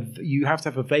you have to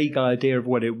have a vague idea of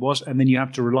what it was, and then you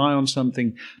have to rely on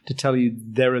something to tell you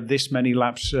there are this many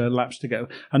laps to go.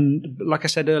 And like I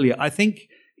said earlier, I think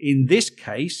in this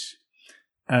case,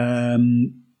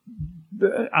 Aleix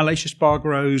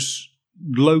Espargaro's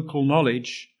local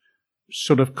knowledge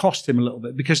sort of cost him a little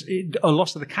bit, because a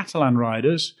lot of the Catalan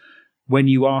riders, when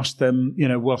you asked them,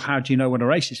 well, how do you know when a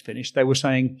race is finished? They were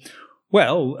saying,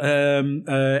 well,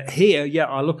 here, yeah,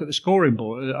 I look at the scoring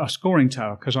board, a scoring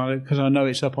tower, because I know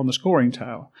it's up on the scoring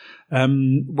tower.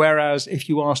 Whereas if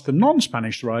you ask the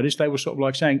non-Spanish riders, they were sort of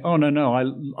like saying, oh, no, I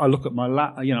look at my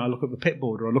I look at the pit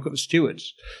board, or I look at the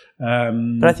stewards.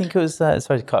 But I think it was, sorry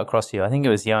to cut across you, I think it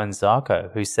was Johan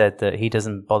Zarco who said that he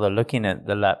doesn't bother looking at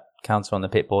the lap counter on the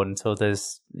pit board until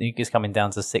it's coming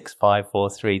down to 6, 5, 4,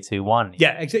 3, 2, 1.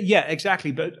 Yeah,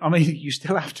 exactly. But I mean, you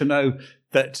still have to know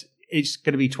that it's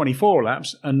going to be 24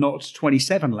 laps and not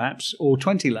 27 laps or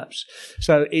 20 laps.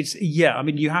 So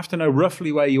you have to know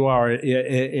roughly where you are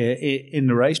in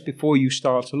the race before you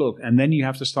start to look, and then you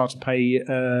have to start to pay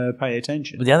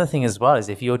attention. But the other thing as well is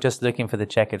if you're just looking for the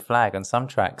checkered flag, on some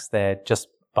tracks they're just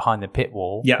behind the pit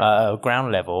wall,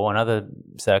 ground level, and other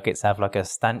circuits have like a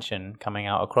stanchion coming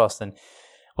out across. And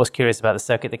what's curious about the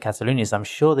Circuit de Catalunya is I'm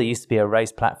sure there used to be a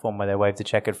race platform where they waved the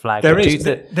checkered flag. There is.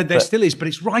 There still is, but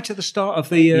it's right at the start of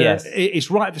the... Yes. It's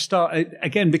right at the start,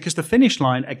 again, because the finish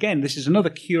line, again, this is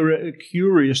another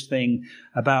curious thing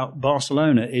about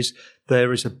Barcelona, is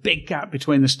there is a big gap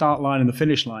between the start line and the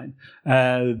finish line.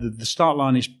 The start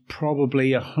line is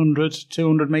probably 100,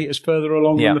 200 metres further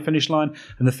along than the finish line,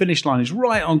 and the finish line is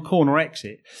right on corner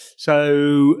exit.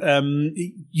 So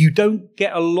you don't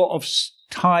get a lot of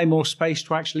time or space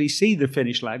to actually see the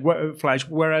finish flags.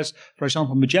 Whereas, for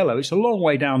example, Mugello, it's a long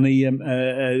way down the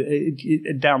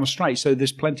straight, so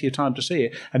there's plenty of time to see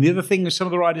it. And the other thing that some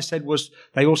of the riders said was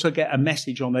they also get a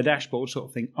message on their dashboard, sort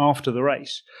of thing, after the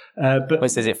race. But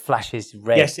it says it flashes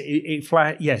red. Yes,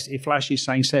 it flashes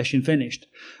saying session finished.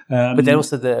 But then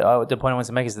also the point I want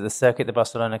to make is that the Circuit de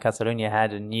Barcelona Catalunya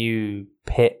had a new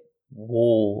pit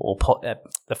wall, or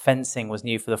the fencing was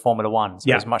new for the Formula One,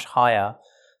 so it was much higher.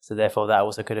 So therefore, that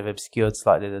also could have obscured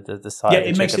slightly the side. Yeah, of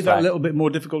the it makes it flag. a little bit more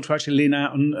difficult to actually lean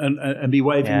out and be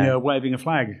waving a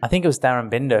flag. I think it was Darren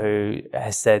Binder who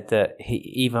has said that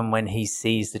even when he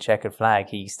sees the checkered flag,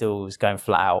 he still is going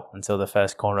flat out until the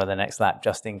first corner of the next lap,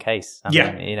 just in case. I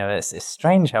mean, it's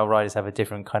strange how riders have a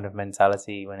different kind of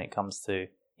mentality when it comes to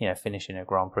finishing a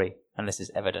Grand Prix, unless it's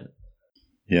evident.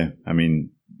 Yeah, I mean,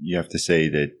 you have to say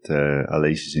that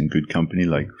Aleix is in good company.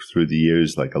 Like through the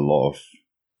years, like a lot of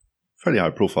fairly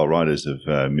high-profile riders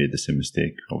have made the same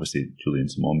mistake. Obviously, Julian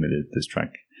Simon made it this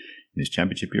track in his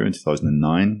championship year in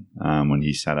 2009 when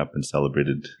he sat up and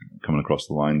celebrated coming across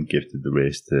the line, gifted the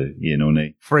race to Ian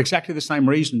O'Neill. For exactly the same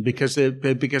reason, because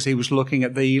he was looking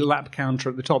at the lap counter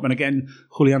at the top. And again,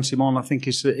 Julian Simon, I think,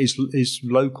 is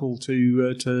local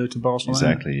to Barcelona.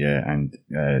 Exactly, yeah. And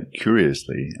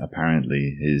curiously,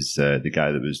 apparently, the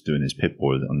guy that was doing his pit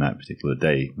board on that particular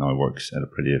day now works at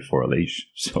Aprilia for Aleix.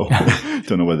 So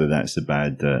don't know whether that's a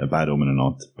bad omen or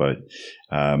not. But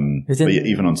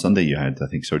even on Sunday, you had, I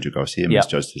think, Sergio Garcia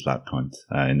misjudged his lap count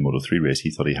in the Moto3 race. He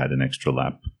thought he had an extra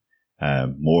lap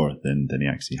more than he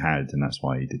actually had, and that's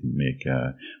why he didn't make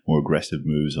more aggressive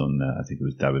moves on, I think it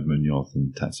was David Munoz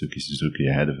and Tatsuki Suzuki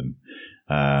ahead of him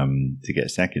to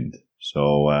get second.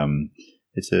 So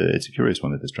it's a curious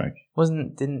one at this track.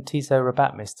 Didn't Tito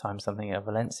Rabat miss time something at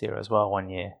Valencia as well one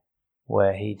year,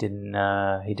 where he didn't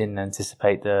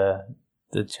anticipate the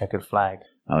checkered flag?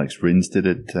 Alex Rins did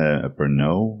it at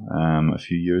Brno a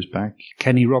few years back.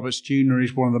 Kenny Roberts Jr.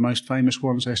 is one of the most famous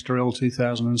ones, Estoril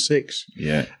 2006.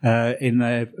 Yeah. In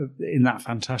that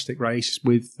fantastic race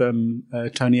with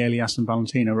Tony Elias and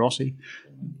Valentino Rossi.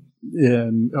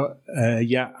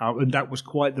 That was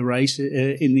quite the race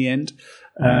in the end.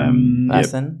 When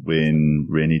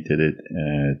Rennie did it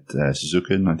at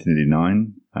Suzuka in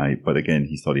 1989, but again,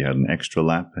 he thought he had an extra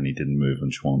lap and he didn't move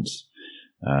on Schwantz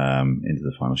into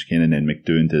the final chicane. And then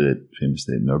McDoon did it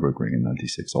famously at Nürburgring in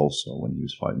 96 also, when he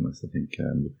was fighting with, I think,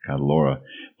 Cadalora.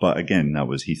 But again,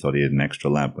 he thought he had an extra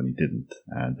lap when he didn't,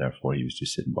 and therefore he was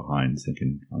just sitting behind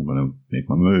thinking, I'm going to make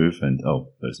my move, and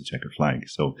there's the checkered flag.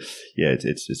 So yeah,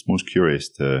 it's most curious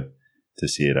to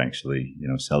see it actually,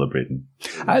 celebrating.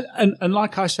 And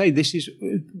like I say, this is,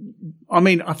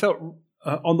 I felt,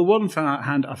 on the one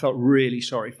hand, I felt really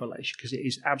sorry for Aleix because it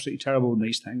is absolutely terrible when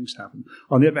these things happen.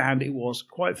 On the other hand, it was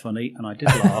quite funny and I did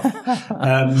laugh.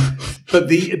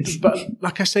 But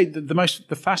like I say,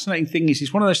 the fascinating thing is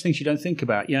it's one of those things you don't think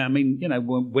about. Yeah,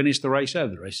 when is the race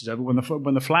over? The race is over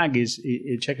when the flag is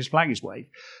checker's flag is waved.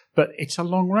 But it's a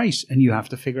long race, and you have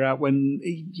to figure out when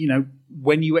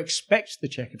you expect the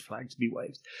checkered flag to be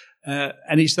waved.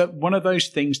 And it's that one of those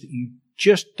things that you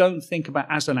just don't think about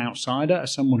as an outsider,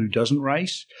 as someone who doesn't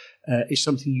race. It's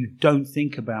something you don't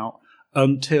think about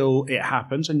until it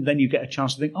happens, and then you get a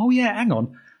chance to think, oh yeah, hang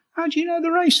on, how do you know the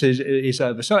race is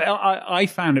over? So I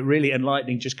found it really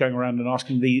enlightening just going around and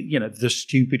asking the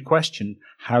stupid question,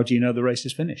 how do you know the race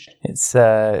is finished? It's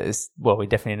we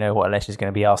definitely know what Aleix is going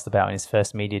to be asked about in his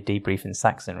first media debrief in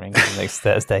Sachsenring next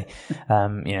Thursday. How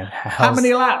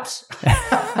many laps?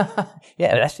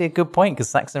 Yeah, actually a good point,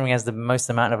 because Sachsenring has the most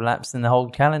amount of laps in the whole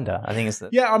calendar. I think it's a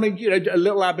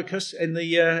little Abacus in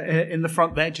the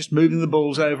front there, just moving the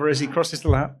balls over as he crosses the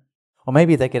lap. Or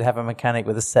maybe they could have a mechanic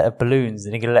with a set of balloons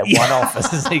and he could let one off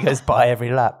as he goes by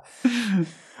every lap.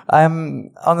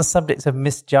 On the subject of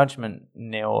misjudgment,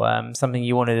 Neil, something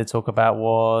you wanted to talk about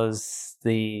was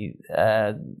the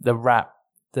rap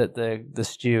that the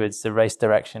stewards, the race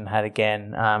direction had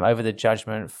again over the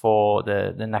judgment for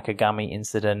the Nakagami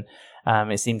incident.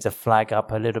 It seemed to flag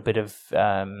up a little bit of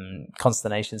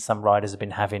consternation some riders have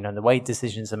been having on the way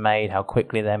decisions are made, how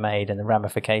quickly they're made, and the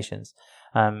ramifications.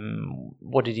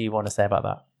 What did you want to say about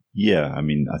that? Yeah, I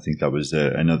mean, I think that was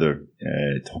another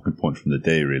talking point from the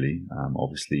day, really.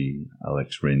 Obviously,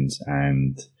 Alex Rins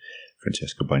and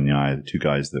Francesco Bagnaia, the two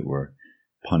guys that were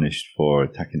punished for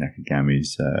Taka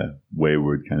Nakagami's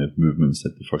wayward kind of movements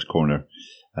at the first corner,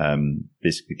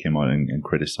 basically came out and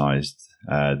criticised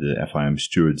the FIM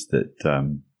stewards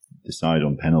that decide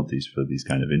on penalties for these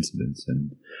kind of incidents.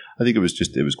 And I think it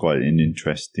was quite an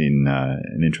interesting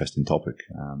topic.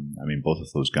 I mean, both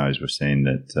of those guys were saying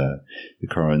that the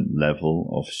current level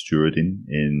of stewarding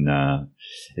in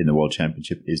the World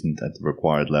Championship isn't at the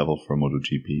required level for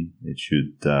MotoGP. It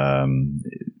should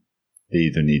they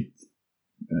either need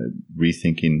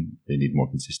rethinking, they need more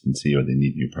consistency, or they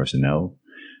need new personnel.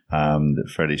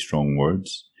 Fairly strong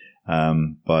words,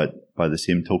 but by the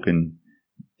same token,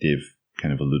 Dave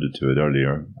kind of alluded to it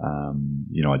earlier.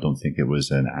 I don't think it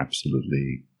was an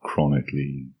absolutely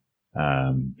chronically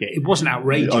it wasn't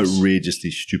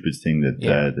outrageously stupid thing that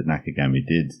that Nakagami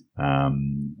did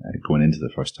going into the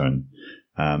first turn.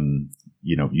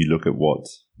 You look at what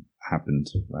happened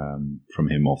from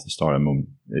him off the start. I mean,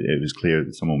 it was clear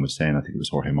that someone was saying, I think it was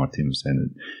Jorge Martin was saying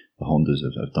that the Hondas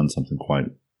have done something quite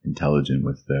intelligent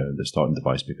with their starting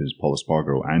device, because Paul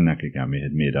Espargaro and Nakagami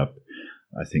had made up,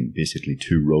 I think, basically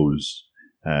two rows.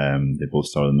 They both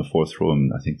started in the fourth row,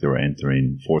 and I think they were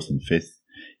entering fourth and fifth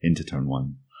into turn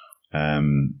one.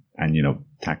 And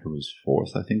Taka was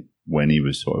fourth, I think, when he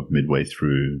was sort of midway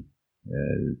through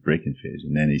the braking phase,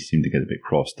 and then he seemed to get a bit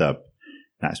crossed up.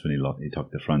 That's when he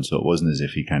took the front. So it wasn't as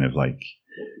if he kind of like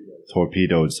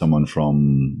torpedoed someone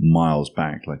from miles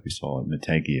back, like we saw at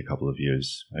Motegi a couple of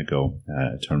years ago,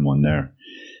 turn one there.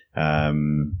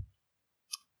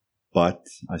 But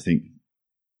I think,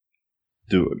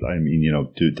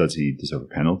 does he deserve a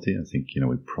penalty? I think, he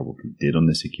probably did on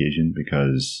this occasion,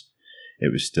 because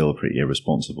it was still pretty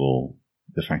irresponsible.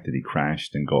 The fact that he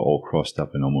crashed and got all crossed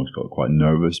up and almost got quite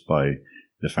nervous by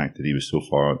the fact that he was so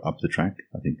far up the track.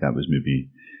 I think that was maybe,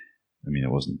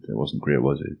 it wasn't great,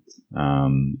 was it?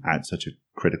 At such a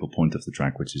critical point of the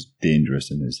track, which is dangerous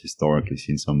and has historically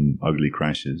seen some ugly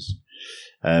crashes.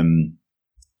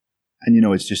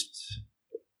 It's just,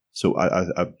 so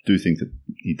I do think that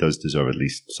he does deserve at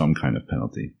least some kind of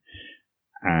penalty.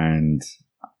 And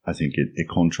I think it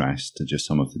contrasts to just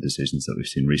some of the decisions that we've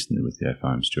seen recently with the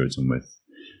FIM stewards and with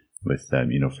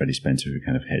Freddie Spencer, who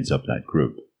kind of heads up that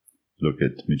group. Look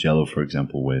at Mugello, for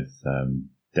example, with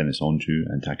Dennis Onju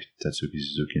and Tatsuki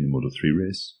Suzuki in the Moto3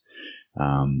 race.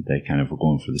 They kind of were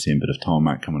going for the same bit of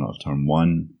tarmac coming out of turn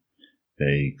one.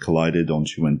 They collided,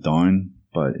 Onju went down,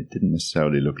 but it didn't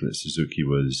necessarily look like Suzuki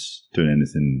was doing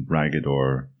anything ragged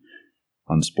or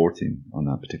unsporting on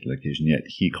that particular occasion, yet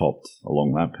he copped a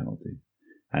long lap penalty.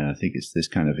 And I think it's this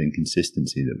kind of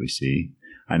inconsistency that we see.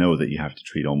 I know that you have to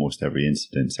treat almost every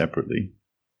incident separately,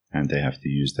 and they have to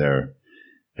use their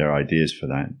ideas for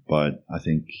that. But I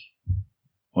think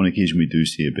on occasion we do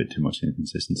see a bit too much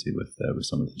inconsistency with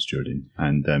some of the stewarding,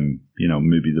 and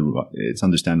maybe it's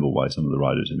understandable why some of the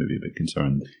riders are maybe a bit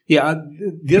concerned. Yeah,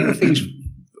 the other things,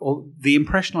 or the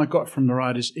impression I got from the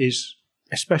riders is,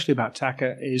 especially about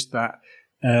Taka, is that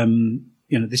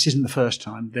this isn't the first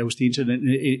time. There was the incident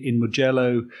in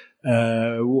Mugello.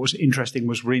 What was interesting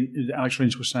was Alex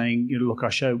Rins was saying, look,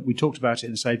 we talked about it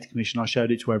in the safety commission. I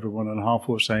showed it to everyone, and half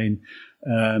were saying,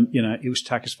 it was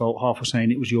Taka's fault. Half were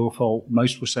saying it was your fault.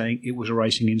 Most were saying it was a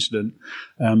racing incident.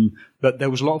 But there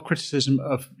was a lot of criticism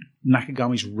of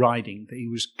Nakagami's riding, that he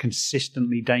was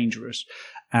consistently dangerous.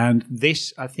 And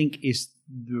this, I think, is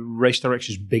the race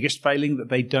direction's biggest failing, that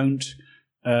they don't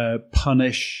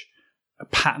punish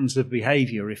patterns of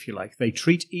behavior, if you like. They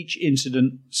treat each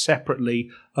incident separately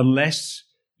unless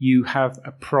you have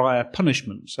a prior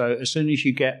punishment. So as soon as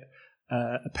you get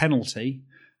a penalty,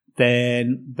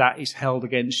 then that is held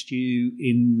against you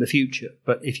in the future.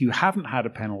 But if you haven't had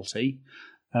a penalty,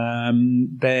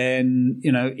 then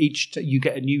you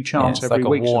get a new chance every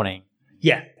week. It's like a warning.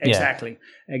 Yeah, exactly.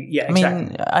 I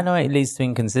mean, I know it leads to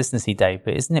inconsistency, Dave,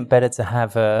 but isn't it better to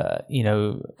have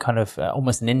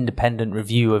almost an independent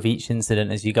review of each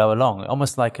incident as you go along?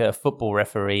 Almost like a football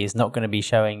referee is not going to be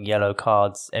showing yellow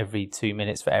cards every 2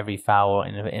 minutes for every foul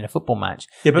in a football match.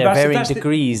 Yeah, but there are varying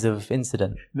degrees of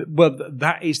incident. Well,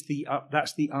 that's the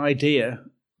idea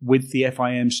with the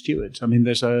FIM stewards. I mean,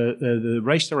 there's the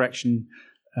race direction,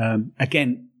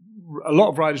 again. A lot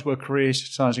of riders were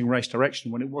criticising race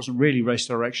direction when it wasn't really race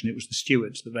direction. It was the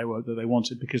stewards that they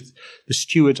wanted, because the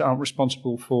stewards aren't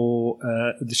responsible for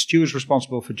the stewards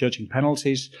responsible for judging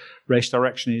penalties. Race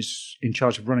direction is in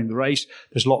charge of running the race.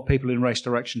 There's a lot of people in race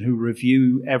direction who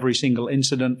review every single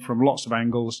incident from lots of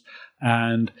angles,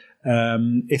 and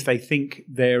If they think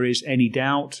there is any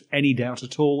doubt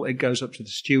at all, it goes up to the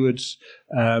stewards.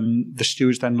 The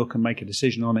stewards then look and make a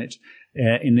decision on it.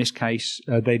 In this case,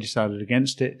 they decided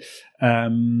against it.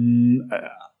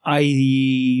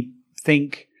 I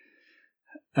think,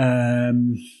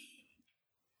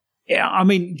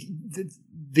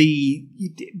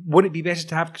 would it be better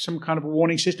to have some kind of a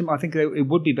warning system? I think it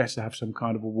would be better to have some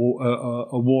kind of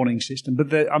a warning system. But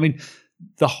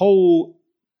the whole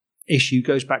issue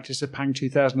goes back to Sepang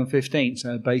 2015.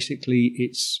 So basically,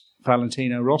 it's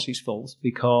Valentino Rossi's fault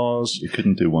because we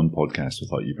couldn't do one podcast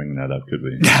without you bringing that up, could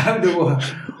we? No,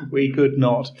 we could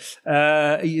not.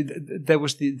 There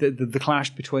was the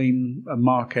clash between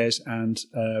Marquez and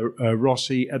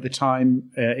Rossi at the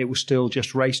time. It was still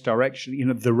just race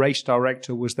direction. The race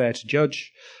director was there to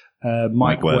judge.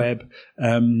 Mike Webb.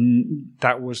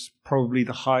 That was probably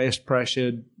the highest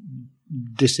pressure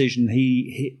decision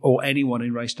he or anyone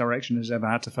in race direction has ever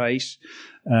had to face.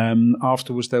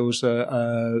 Afterwards, there was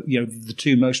the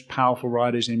two most powerful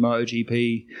riders in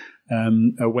MotoGP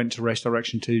went to race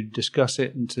direction to discuss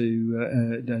it and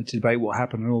to debate what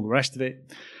happened and all the rest of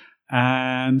it.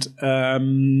 And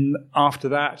after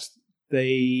that,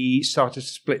 they started to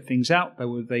split things out.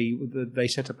 They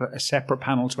set up a separate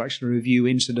panel to actually review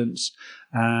incidents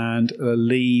and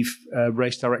leave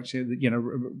race direction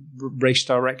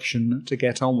to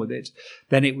get on with it.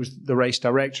 Then it was the race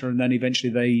director, and then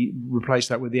eventually they replaced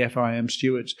that with the FIM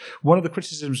stewards. One of the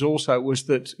criticisms also was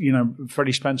that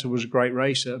Freddie Spencer was a great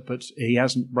racer, but he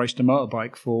hasn't raced a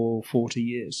motorbike for 40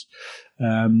 years,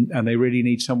 and they really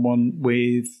need someone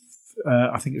with.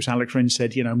 I think it was Alex Rins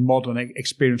said, modern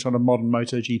experience on a modern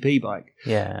MotoGP bike.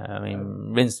 Yeah, I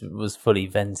mean, Rins was fully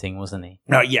venting, wasn't he?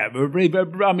 Yeah,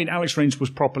 I mean, Alex Rins was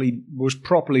properly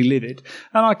livid,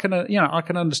 and I can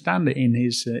understand it in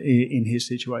his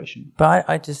situation. But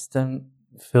I just don't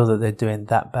feel that they're doing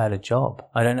that bad a job.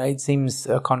 I don't know. It seems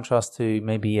a contrast to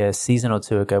maybe a season or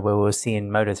two ago where we were seeing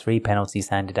Moto3 penalties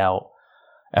handed out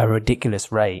a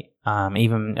ridiculous rate.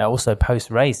 Even also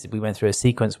post-race, we went through a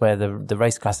sequence where the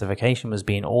race classification was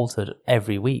being altered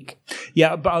every week.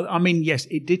 Yeah, but I mean, yes,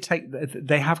 it did take.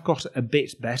 They have got a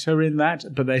bit better in that,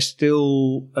 but they're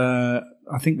still. I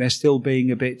think they're still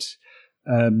being a bit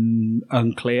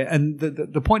unclear. And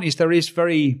the point is, there is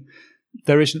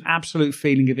an absolute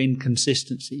feeling of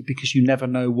inconsistency because you never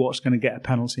know what's going to get a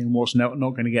penalty and what's not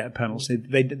going to get a penalty.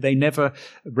 They never,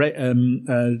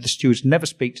 the stewards never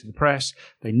speak to the press.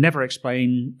 They never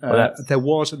explain. There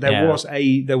was a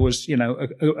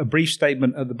brief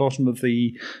statement at the bottom of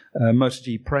the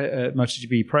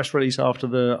MotoGP press release after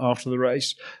the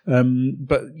race.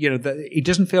 But it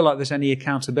doesn't feel like there's any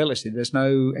accountability. There's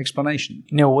no explanation.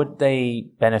 Would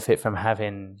they benefit from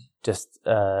having just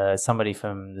somebody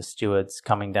from the stewards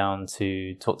coming down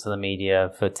to talk to the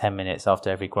media for 10 minutes after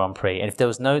every Grand Prix? And if there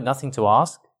was nothing to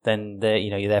ask, then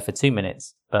you're there for 2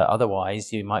 minutes. But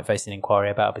otherwise, you might face an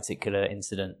inquiry about a particular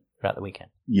incident throughout the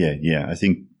weekend. Yeah. I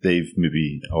think they've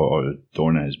maybe, or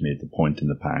Dorna has made the point in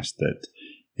the past that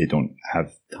they don't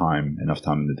have enough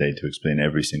time in the day to explain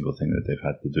every single thing that they've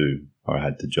had to do or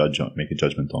had to make a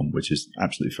judgment on, which is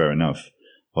absolutely fair enough.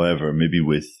 However, maybe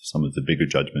with some of the bigger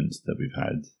judgments that we've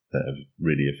had that have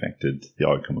really affected the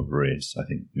outcome of a race, I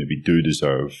think maybe do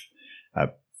deserve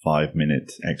a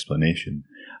 5-minute explanation.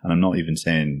 And I'm not even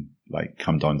saying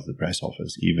come down to the press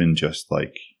office, even just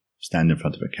stand in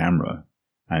front of a camera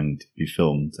and be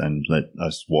filmed and let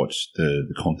us watch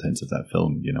the contents of that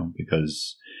film,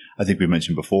 because I think we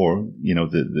mentioned before,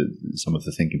 some of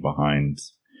the thinking behind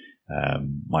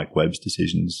Mike Webb's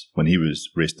decisions when he was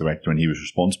race director and he was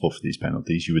responsible for these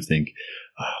penalties. You would think,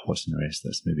 what's in the race?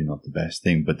 That's maybe not the best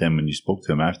thing. But then when you spoke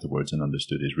to him afterwards and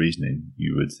understood his reasoning,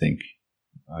 you would think,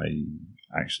 I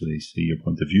actually see your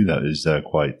point of view. That is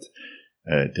quite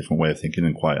a different way of thinking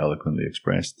and quite eloquently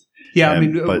expressed. Yeah,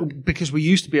 because we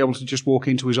used to be able to just walk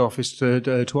into his office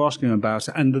to ask him about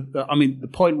it. And the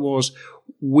point was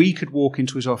we could walk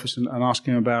into his office and ask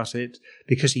him about it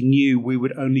because he knew we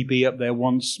would only be up there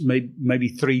once, maybe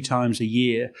 3 times a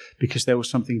year because there was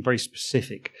something very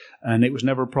specific. And it was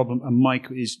never a problem. And Mike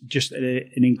is just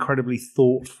an incredibly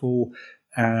thoughtful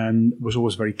and was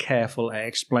always very careful at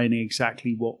explaining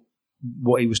exactly what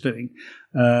he was doing.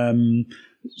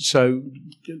 So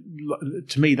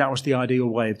to me, that was the ideal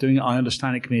way of doing it. I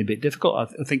understand it can be a bit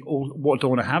difficult. I think what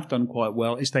Dorna have done quite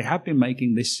well is they have been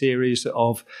making this series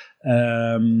of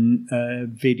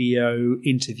video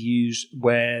interviews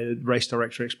where the race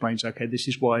director explains, okay, this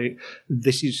is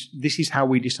how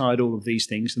we decide all of these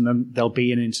things, and then there'll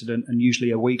be an incident, and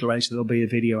usually a week later there'll be a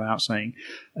video out saying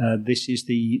this is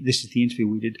the interview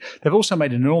we did. They've also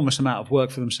made an enormous amount of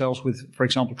work for themselves with, for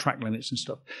example, track limits and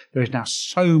stuff. There is now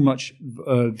so much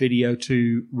video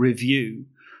to review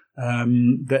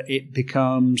that it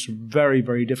becomes very,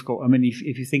 very difficult. I mean,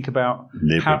 if you think about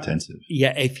labor intensive,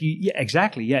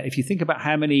 exactly. If you think about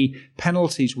how many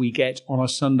penalties we get on a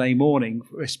Sunday morning,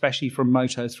 especially from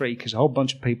Moto3, because a whole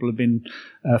bunch of people have been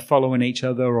following each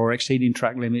other or exceeding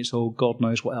track limits or God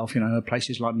knows what else.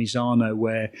 Places like Misano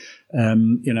where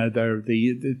there are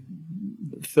the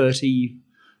 30.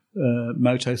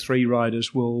 Moto3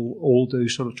 riders will all do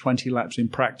sort of 20 laps in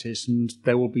practice, and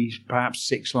there will be perhaps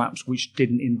 6 laps which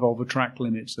didn't involve a track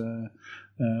limits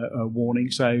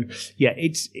warning. So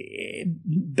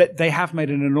they have made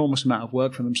an enormous amount of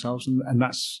work for themselves, and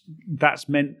that's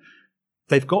meant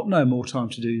they've got no more time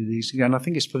to do these again. I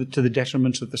think it's to the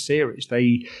detriment of the series.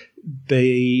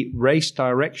 The race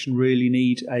direction really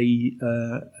need a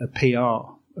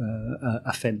PR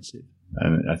offensive.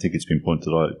 And I think it's been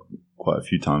pointed out quite a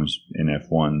few times in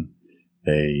F1,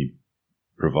 they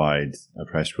provide a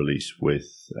press release with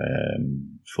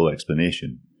full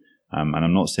explanation. And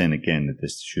I'm not saying, again, that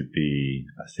this should be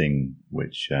a thing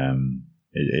which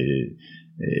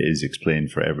is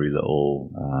explained for every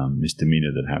little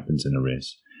misdemeanor that happens in a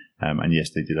race. And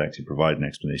yes, they did actually provide an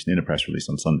explanation in a press release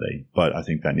on Sunday, but I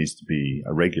think that needs to be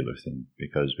a regular thing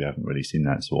because we haven't really seen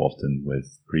that so often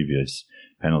with previous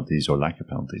penalties or lack of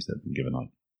penalties that have been given out.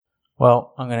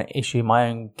 Well, I'm going to issue my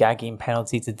own gagging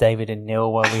penalty to David and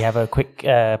Neil while we have a quick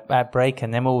ad break,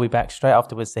 and then we'll be back straight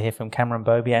afterwards to hear from Cameron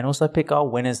Beaubier and also pick our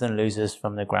winners and losers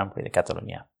from the Grand Prix de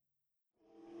Catalunya.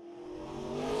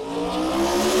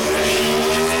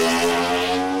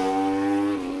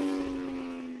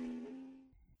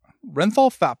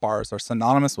 Renthal Fat Bars are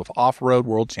synonymous with off-road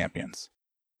world champions.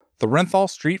 The Renthal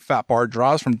Street Fat Bar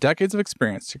draws from decades of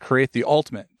experience to create the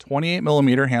ultimate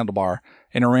 28mm handlebar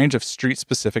in a range of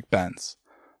street-specific bends.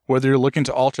 Whether you're looking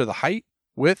to alter the height,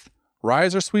 width,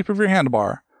 rise, or sweep of your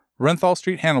handlebar, Renthal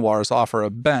Street handlebars offer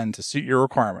a bend to suit your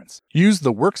requirements. Use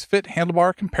the WorksFit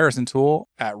handlebar comparison tool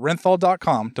at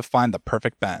renthal.com to find the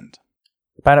perfect bend.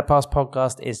 Paddock Pass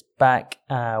podcast is back.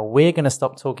 We're going to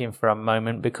stop talking for a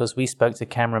moment because we spoke to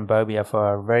Cameron Beaubier for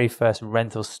our very first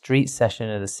Renthal Street session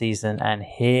of the season, and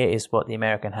here is what the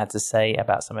American had to say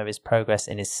about some of his progress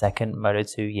in his second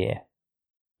Moto2 year.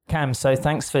 Cam, so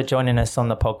thanks for joining us on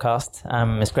the podcast.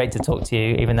 It's great to talk to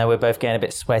you, even though we're both getting a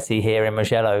bit sweaty here in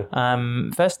Mugello.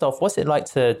 First off, what's it like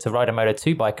to ride a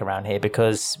Moto2 bike around here?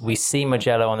 Because we see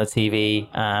Mugello on the TV.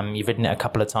 You've ridden it a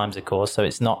couple of times, of course, so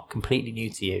it's not completely new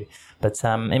to you. But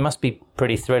it must be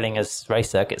pretty thrilling as race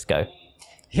circuits go.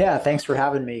 Yeah, thanks for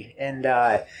having me. And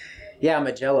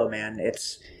Mugello, man,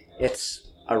 it's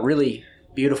a really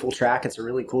beautiful track. It's a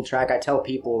really cool track. I tell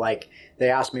people, like, they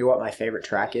ask me what my favorite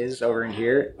track is over in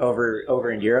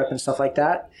Europe and stuff like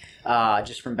that,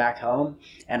 just from back home.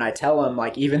 And I tell them,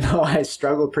 like, even though I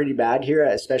struggled pretty bad here,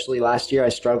 especially last year, I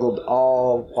struggled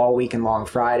all weekend long,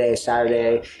 Friday,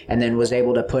 Saturday, and then was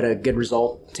able to put a good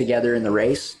result together in the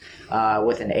race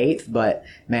with an 8th. But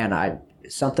man,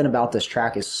 something about this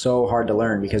track is so hard to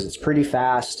learn because it's pretty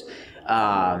fast.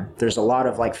 There's a lot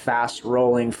of like fast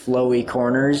rolling flowy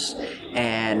corners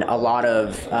and a lot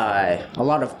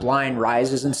of blind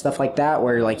rises and stuff like that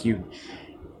where like you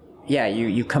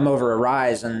come over a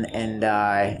rise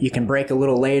and you can brake a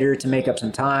little later to make up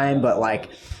some time, but like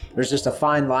there's just a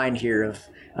fine line here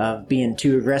of being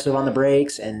too aggressive on the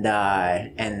brakes and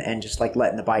just like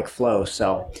letting the bike flow.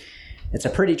 So it's a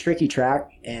pretty tricky track,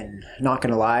 and not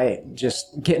gonna lie,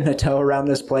 just getting a toe around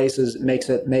this place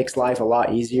makes life a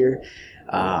lot easier.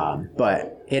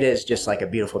 But it is just like a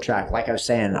beautiful track. Like I was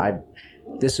saying,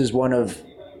 this is one of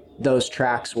those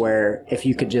tracks where if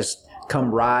you could just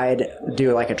come ride,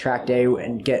 do like a track day,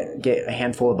 and get a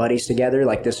handful of buddies together,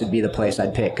 like this would be the place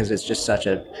I'd pick because it's just such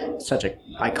a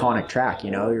iconic track.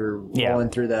 You know, you're rolling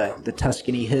through the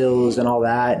Tuscany hills and all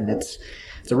that, and it's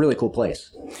a really cool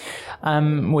place.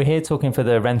 We're here talking for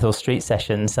the Renthal Street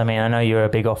sessions. I mean, I know you're a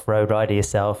big off-road rider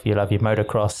yourself. You love your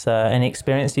motocross. Any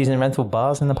experience using Renthal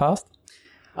bars in the past?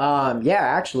 Yeah,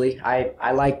 actually,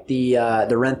 I like the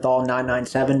Renthal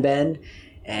 997 bend,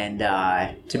 and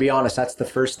to be honest, that's the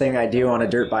first thing I do on a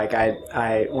dirt bike.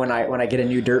 When I get a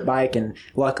new dirt bike, and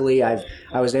luckily I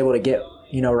was able to get,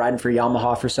 riding for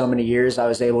Yamaha for so many years, I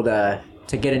was able to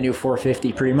get a new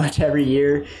 450 pretty much every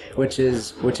year, which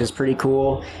is pretty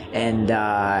cool. And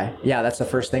that's the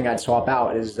first thing I'd swap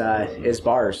out is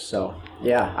bars. So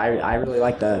yeah, I really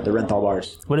like the Renthal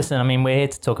bars. Well, listen, I mean, we're here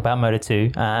to talk about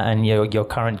Moto2 and your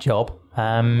current job.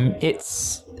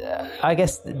 It's I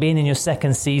guess being in your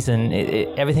second season,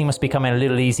 everything must be coming a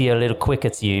little easier, a little quicker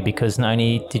to you, because not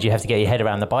only did you have to get your head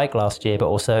around the bike last year, but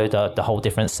also the whole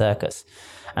different circus.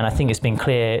 And I think it's been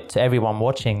clear to everyone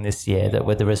watching this year that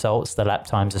with the results, the lap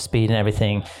times, the speed and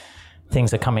everything,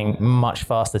 things are coming much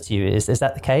faster to you. Is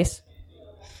that the case?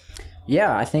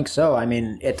 Yeah, I think so. I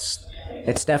mean, it's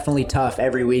definitely tough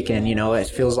every weekend. You know, it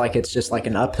feels like it's just like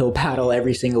an uphill battle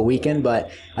every single weekend,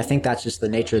 but I think that's just the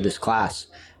nature of this class.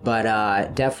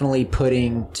 But definitely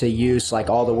putting to use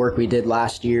like all the work we did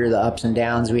last year, the ups and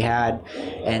downs we had,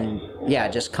 and yeah,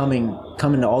 just coming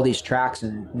to all these tracks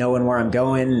and knowing where I'm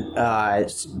going,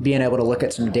 being able to look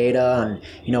at some data and,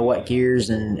 you know, what gears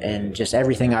and just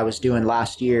everything I was doing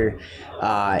last year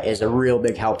is a real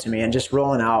big help to me. And just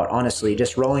rolling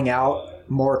out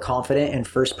more confident in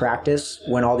first practice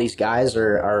when all these guys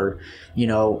are you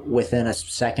know, within a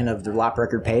second of the lap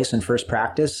record pace in first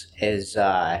practice is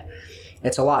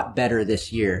it's a lot better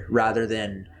this year rather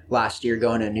than last year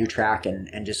going to a new track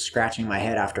and just scratching my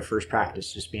head after first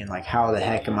practice, just being like, how the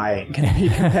heck am I going to be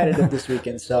competitive this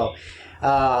weekend? So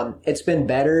it's been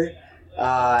better.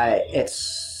 It's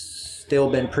still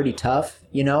been pretty tough,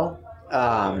 you know.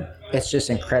 It's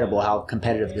just incredible how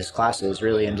competitive this class is,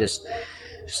 really, and just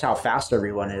how fast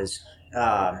everyone is.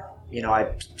 You know,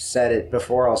 I said it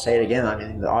before, I'll say it again. I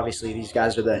mean, obviously these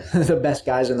guys are the best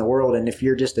guys in the world, and if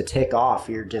you're just a tick off,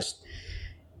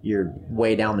 you're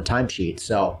way down the timesheet.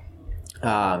 So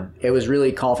it was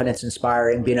really confidence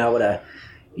inspiring, being able to,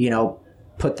 you know,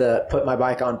 put my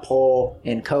bike on pole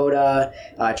in COTA,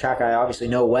 track I obviously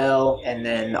know well, and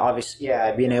then obviously,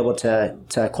 yeah, being able to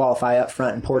qualify up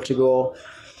front in Portugal.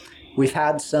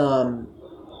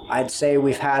 I'd say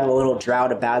we've had a little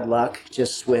drought of bad luck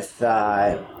just with,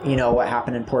 you know, what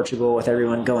happened in Portugal with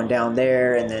everyone going down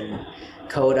there, and then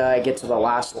COTA, I get to the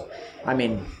last, I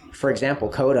mean, for example,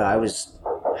 COTA,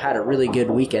 had a really good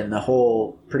weekend,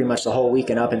 pretty much the whole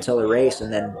weekend up until the race,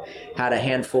 and then had a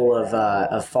handful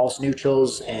of false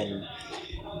neutrals. And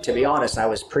to be honest, I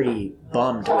was pretty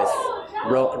bummed with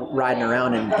riding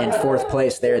around in fourth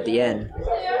place there at the end.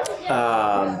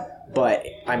 But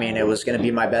I mean, it was going to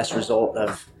be my best result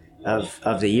of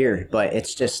the year, but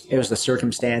it was the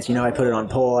circumstance. You know, I put it on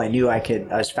pole. I knew I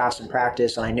was fast in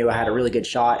practice, and I knew I had a really good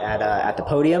shot at the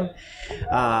podium.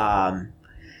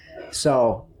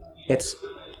 So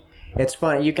it's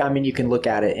fun. You can look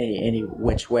at it any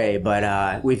which way,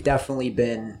 but we've definitely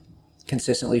been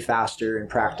consistently faster in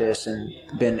practice and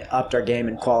been upped our game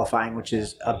in qualifying, which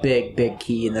is a big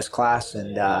key in this class.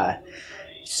 And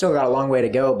still got a long way to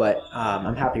go, but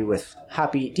I'm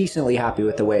decently happy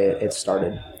with the way it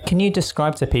started. Can you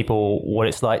describe to people what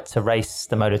it's like to race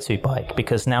the Moto2 bike?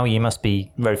 Because now you must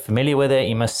be very familiar with it.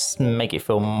 You must make it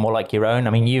feel more like your own. I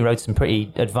mean, you rode some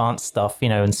pretty advanced stuff, you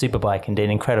know, in Superbike and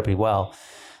did incredibly well.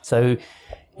 So,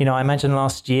 you know, I imagine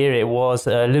last year it was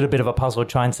a little bit of a puzzle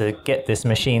trying to get this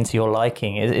machine to your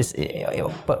liking.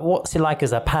 But what's it like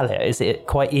as a palette? Is it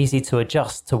quite easy to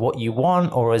adjust to what you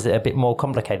want, or is it a bit more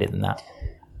complicated than that?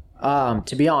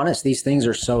 To be honest, these things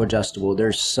are so adjustable.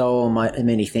 There's so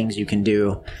many things you can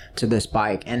do to this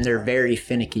bike, and they're very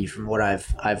finicky from what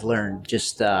I've learned.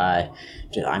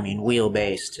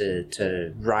 Wheelbase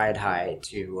to ride height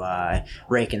to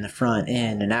rake in the front,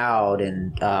 in and out,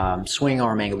 and swing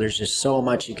arm angle. There's just so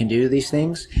much you can do to these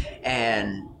things,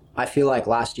 and I feel like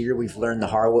last year we've learned the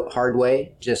hard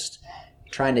way. Just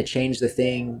trying to change the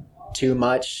thing too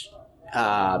much.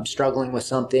 Struggling with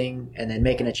something and then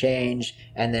making a change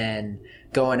and then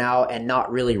going out and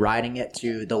not really riding it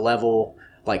to the level,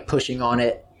 like pushing on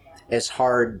it as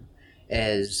hard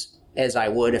as I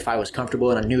would if I was comfortable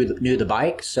and I knew the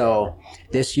bike. So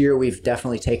this year we've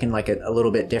definitely taken like a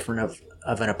little bit different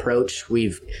of an approach.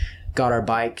 We've got our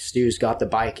bike, Stu's got the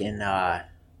bike in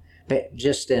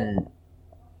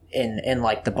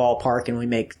like the ballpark, and we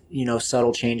make, you know,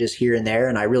 subtle changes here and there.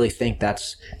 And I really think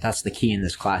that's the key in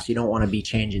this class. You don't want to be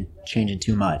changing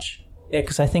too much. Yeah,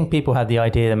 because I think people have the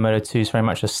idea that Moto2 is very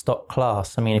much a stock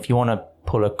class. I mean, if you want to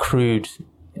pull a crude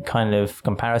kind of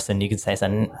comparison, you could say it's a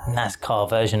NASCAR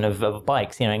version of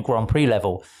bikes, you know, in Grand Prix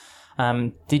level.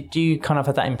 Did you kind of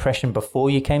have that impression before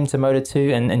you came to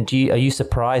Moto2? And are you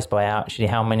surprised by actually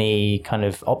how many kind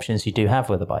of options you do have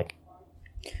with a bike?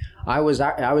 I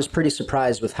was pretty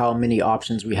surprised with how many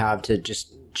options we have to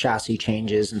just chassis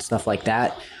changes and stuff like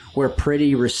that. We're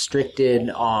pretty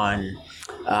restricted on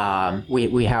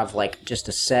we have like just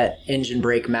a set engine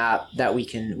brake map that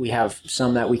we have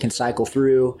some that we can cycle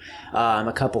through,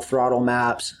 a couple throttle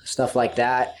maps, stuff like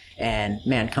that. And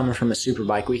man, coming from a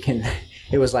Superbike,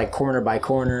 it was like corner by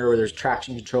corner where there's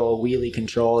traction control, wheelie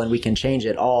control, and we can change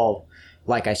it all,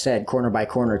 like I said, corner by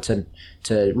corner to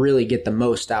really get the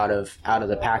most out of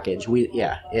the package.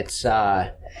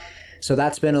 So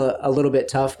that's been a little bit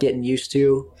tough getting used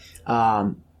to.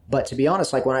 But to be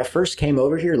honest, like when I first came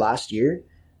over here last year,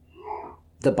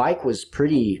 the bike was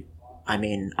pretty, I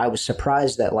mean, I was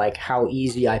surprised at like how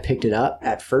easy I picked it up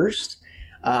at first.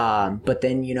 But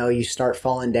then, you know, you start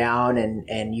falling down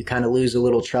and you kind of lose a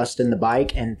little trust in the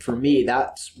bike. And for me,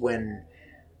 that's when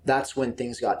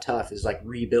things got tough, is like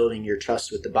rebuilding your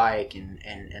trust with the bike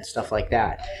and stuff like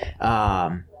that.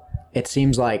 It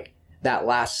seems like that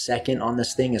last second on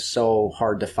this thing is so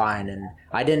hard to find. And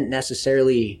I didn't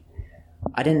necessarily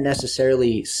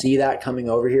see that coming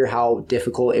over here, how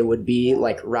difficult it would be,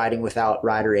 like riding without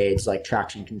rider aids, like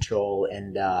traction control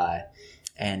and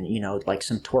you know, like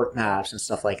some torque maps and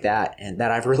stuff like that, and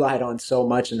that I've relied on so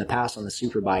much in the past on the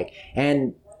Superbike.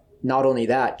 And not only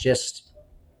that, just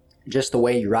the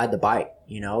way you ride the bike,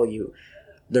 you know,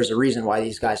 there's a reason why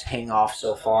these guys hang off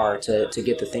so far to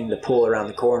get the thing to pull around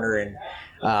the corner. And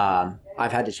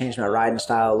I've had to change my riding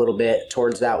style a little bit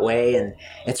towards that way. And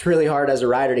it's really hard as a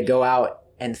rider to go out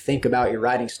and think about your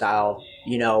riding style,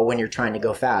 you know, when you're trying to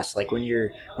go fast. Like when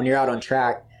you're out on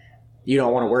track, you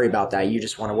don't want to worry about that. You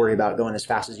just want to worry about going as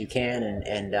fast as you can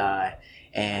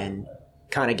and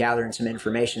kind of gathering some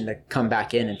information to come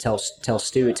back in and tell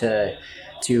Stu to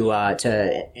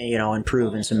you know,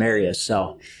 improve in some areas.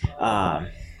 So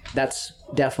that's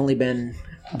definitely been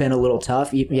a little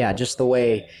tough. Yeah, just the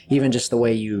way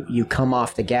you come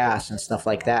off the gas and stuff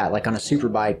like that. Like on a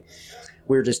Superbike,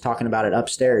 we were just talking about it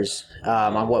upstairs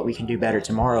on what we can do better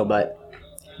tomorrow, but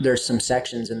there's some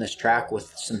sections in this track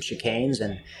with some chicanes,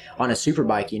 and on a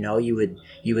Superbike, you know, you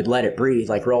would let it breathe,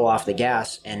 like roll off the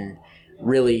gas and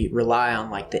really rely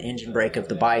on like the engine brake of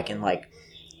the bike and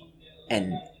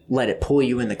let it pull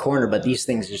you in the corner. But these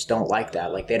things just don't like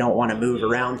that. Like they don't want to move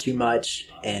around too much,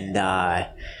 and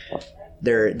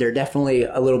they're definitely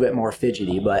a little bit more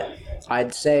fidgety. But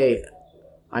I'd say,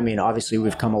 I mean, obviously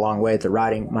we've come a long way with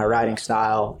my riding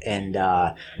style, and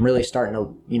I'm really starting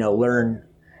to, you know, learn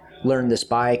this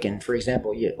bike. And for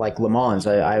example, like Le Mans,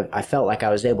 I felt like I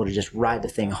was able to just ride the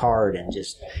thing hard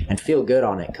and feel good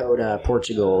on it. Coda,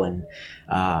 Portugal, and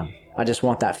I just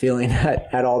want that feeling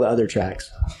at all the other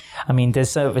tracks. I mean,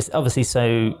 there's obviously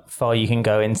so far you can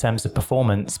go in terms of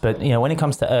performance, but you know, when it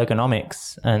comes to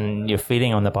ergonomics and your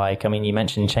feeling on the bike, I mean, you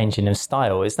mentioned changing of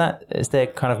style. Is there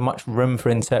kind of much room for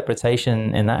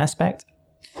interpretation in that aspect?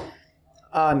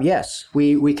 Yes,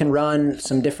 we can run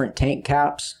some different tank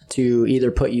caps to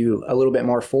either put you a little bit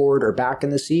more forward or back in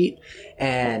the seat.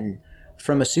 And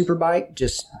from a Superbike,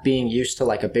 just being used to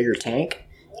like a bigger tank,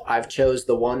 I've chose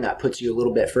the one that puts you a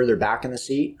little bit further back in the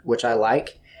seat, which I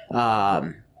like.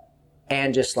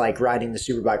 And just like riding the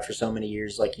Superbike for so many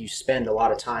years, like you spend a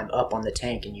lot of time up on the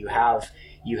tank and you have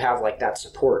like that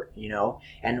support, you know.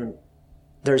 And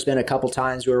there's been a couple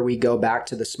times where we go back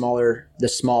to the smaller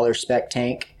spec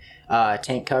tank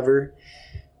cover,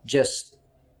 just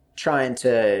trying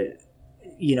to,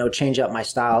 you know, change up my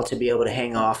style to be able to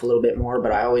hang off a little bit more,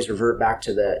 but I always revert back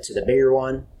to the bigger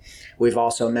one. We've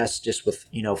also messed just with,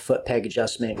 you know, foot peg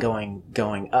adjustment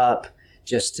going up,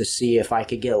 just to see if I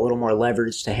could get a little more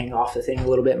leverage to hang off the thing a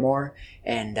little bit more.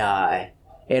 And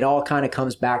it all kind of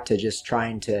comes back to just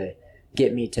trying to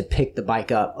get me to pick the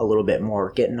bike up a little bit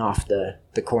more, getting off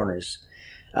the corners.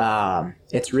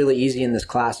 It's really easy in this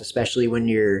class, especially when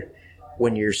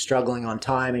you're struggling on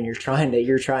time and you're trying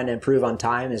to improve on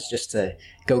time, is just to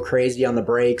go crazy on the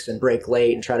brakes and brake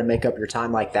late and try to make up your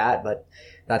time like that. But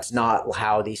that's not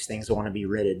how these things want to be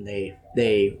ridden.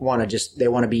 They want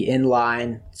to be in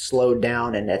line, slowed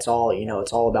down, and it's all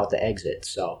about the exit.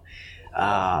 So,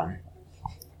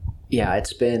 yeah,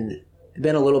 it's been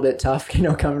a little bit tough, you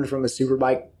know, coming from a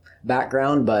Superbike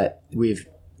background, but we've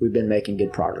been making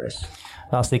good progress.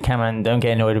 Lastly, Cameron, don't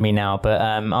get annoyed with me now, but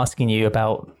asking you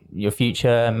about your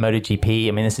future, MotoGP.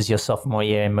 I mean, this is your sophomore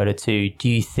year in Moto2. Do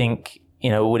you think, you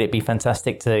know, would it be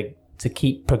fantastic to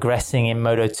keep progressing in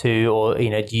Moto2, or,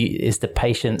 you know, is the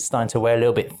patience starting to wear a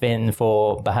little bit thin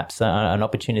for perhaps an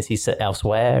opportunity set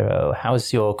elsewhere? Or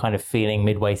how's your kind of feeling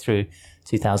midway through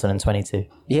 2022?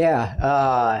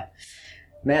 Yeah,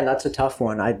 man, that's a tough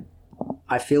one.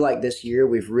 I feel like this year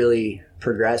we've really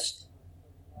progressed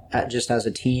just as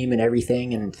a team and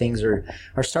everything, and things are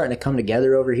starting to come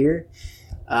together over here.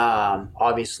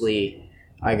 Obviously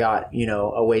I got, you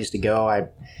know, a ways to go.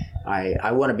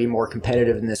 I want to be more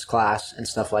competitive in this class and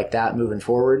stuff like that moving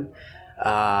forward.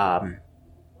 And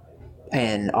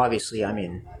obviously, I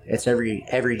mean, it's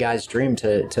every guy's dream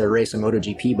to race a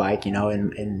MotoGP bike, you know,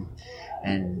 and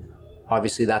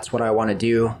obviously that's what I want to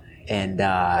do. And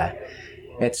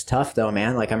it's tough though,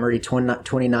 man. Like I'm already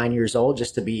 29 years old,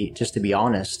 just to be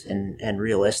honest and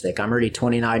realistic. I'm already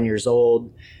 29 years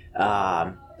old.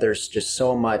 There's just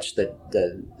so much, the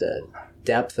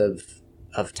depth of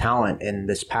of talent in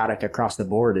this paddock across the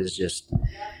board is just,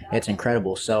 it's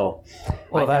incredible. So,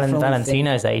 well,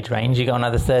 Valentino's age range, you got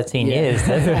another 13 years.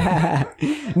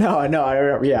 No,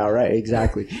 yeah, right,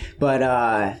 exactly. But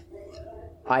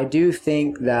I do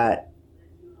think that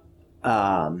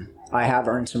I have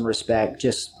earned some respect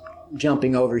just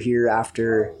jumping over here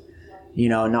after,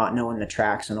 not knowing the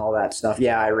tracks and all that stuff.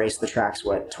 Yeah, I raced the tracks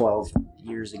 12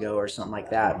 years ago or something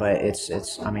like that, but it's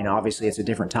obviously it's a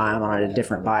different time on a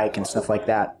different bike and stuff like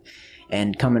that.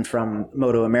 And coming from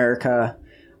Moto America,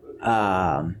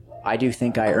 I do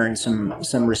think I earned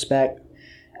some respect.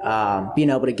 Being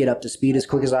able to get up to speed as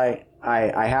quick as I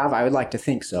have, I would like to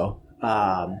think so.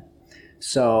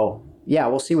 So yeah,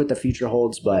 we'll see what the future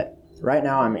holds, but right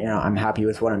now I'm happy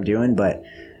with what I'm doing. But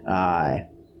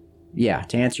yeah,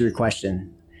 to answer your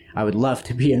question, I would love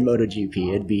to be in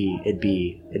MotoGP. It'd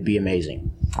be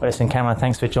amazing. Well, listen, Cameron,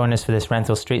 thanks for joining us for this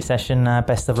Rental Street session.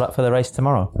 Best of luck for the race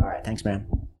tomorrow. All right, thanks, man.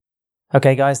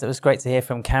 Okay, guys, that was great to hear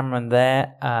from Cameron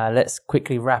there. Let's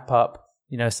quickly wrap up,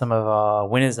 some of our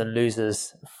winners and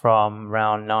losers from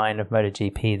round 9 of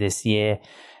MotoGP this year.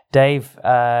 Dave,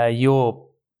 your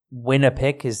winner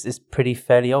pick is pretty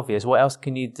fairly obvious. What else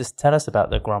can you just tell us about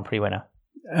the Grand Prix winner?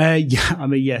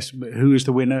 Yes. But who is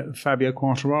the winner? Fabio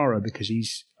Quartararo, because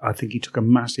I think he took a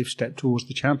massive step towards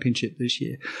the championship this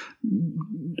year,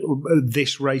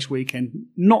 this race weekend.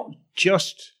 Not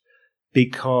just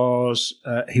because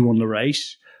he won the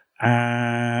race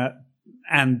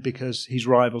and because his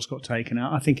rivals got taken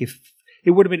out. I think if it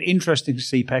would have been interesting to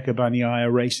see Pecco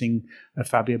Bagnaia racing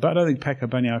Fabio, but I don't think Pecco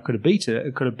Bagnaia could have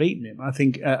beaten him. I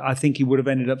think he would have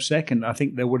ended up second. I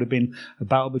think there would have been a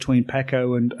battle between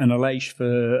Pecco and Aleix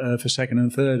for second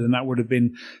and third, and that would have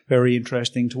been very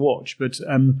interesting to watch. But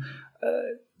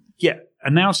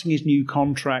announcing his new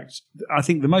contract, I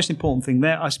think the most important thing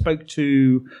there. I spoke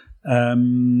to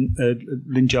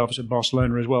Lin Jarvis at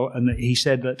Barcelona as well, and he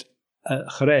said that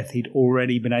Jerez he'd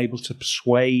already been able to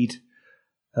persuade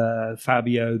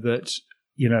Fabio that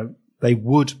they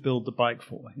would build the bike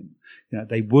for him.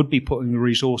 They would be putting the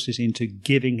resources into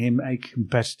giving him a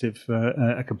competitive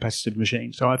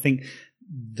machine. So I think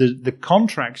the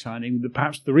contract signing,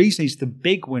 perhaps the reason he's the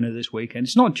big winner this weekend,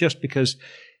 it's not just because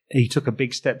he took a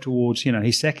big step towards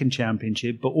his second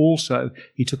championship, but also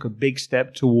he took a big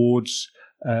step towards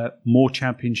more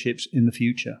championships in the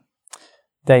future.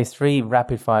 Dave, 3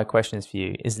 rapid fire questions for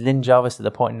you. Is Lin Jarvis at the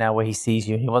point now where he sees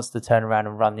you and he wants to turn around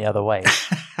and run the other way?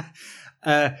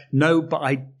 No, but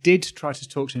I did try to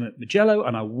talk to him at Mugello,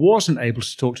 and I wasn't able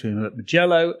to talk to him at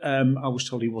Mugello. I was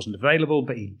told he wasn't available,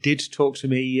 but he did talk to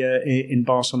me in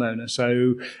Barcelona.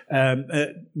 So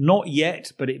not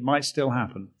yet, but it might still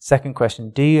happen. Second question: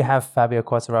 do you have Fabio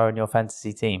Quartararo in your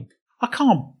fantasy team? I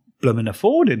can't blooming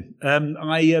afford him.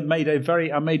 I made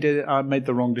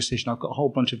the wrong decision. I've got a whole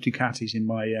bunch of Ducatis in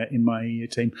my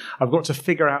team. I've got to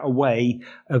figure out a way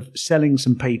of selling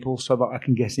some people so that I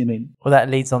can get him in. Well,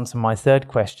 that leads on to my third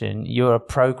question. You're a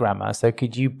programmer, so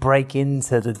could you break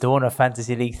into the Dorna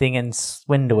Fantasy League thing and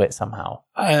swindle it somehow?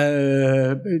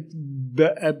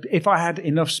 But if I had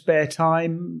enough spare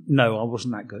time, no, I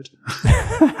wasn't that good.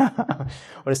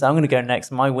 Well, listen, I'm going to go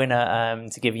next. My winner,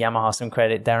 to give Yamaha some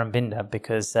credit, Darren Binder,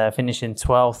 because finishing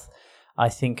 12th, I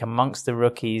think amongst the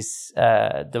rookies,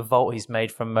 the vault he's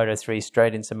made from Moto3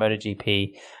 straight into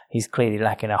MotoGP, he's clearly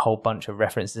lacking a whole bunch of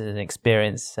references and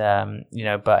experience,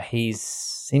 but he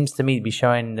seems to me to be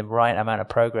showing the right amount of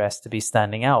progress to be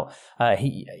standing out.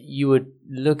 You would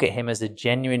look at him as a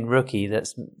genuine rookie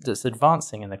that's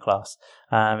advancing in the class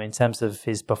in terms of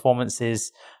his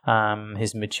performances,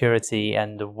 his maturity,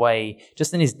 and the way,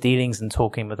 just in his dealings and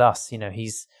talking with us,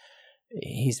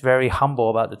 he's very humble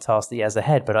about the task that he has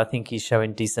ahead, but I think he's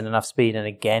showing decent enough speed. And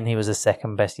again, he was a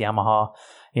second best Yamaha,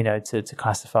 to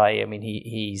classify. I mean,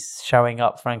 he's showing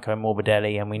up Franco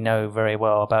Morbidelli, and we know very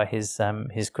well about his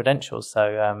credentials.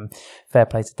 So fair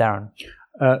play to Darren.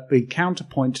 The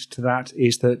counterpoint to that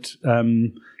is that,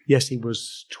 yes, he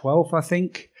was 12th, I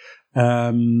think,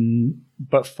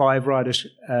 but 5 riders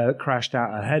crashed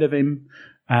out ahead of him,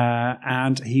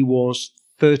 and he was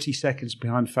 30 seconds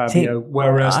behind Fabio,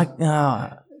 whereas...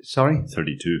 Sorry?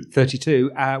 32.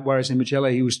 Whereas in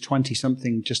Mugello, he was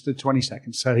 20-something, just at 20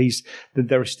 seconds. So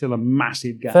there is still a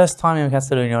massive gap. First time in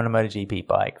Catalunya on a MotoGP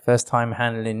bike. First time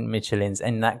handling Michelins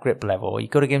in that grip level. You've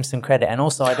got to give him some credit. And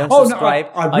also, I don't subscribe.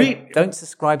 I don't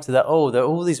subscribe to that.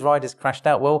 All these riders crashed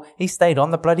out. Well, he stayed on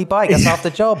the bloody bike. That's half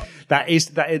the job. That is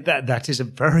a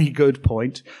very good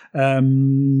point.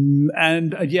 I'm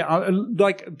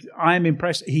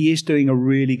impressed. He is doing a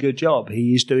really good job.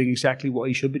 He is doing exactly what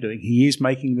he should be doing. He is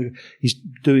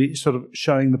sort of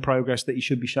showing the progress that he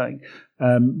should be showing,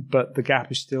 but the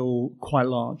gap is still quite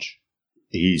large.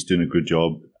 he's doing a good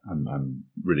job. I'm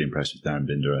really impressed with Darren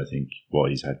Binder. I think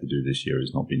what he's had to do this year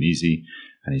has not been easy,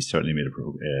 and he's certainly made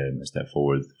a step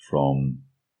forward from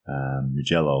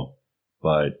Mugello.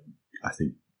 But I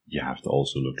think you have to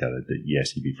also look at it that,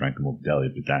 yes, he beat Franco Morbidelli,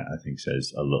 but that, I think,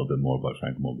 says a little bit more about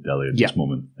Franco Morbidelli at this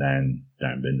moment than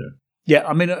Darren Binder. Yeah,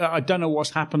 I mean, I don't know what's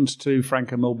happened to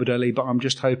Franco Morbidelli, but I'm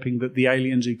just hoping that the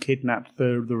aliens who kidnapped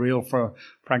the real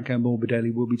Franco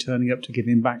Morbidelli will be turning up to give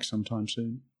him back sometime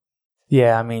soon.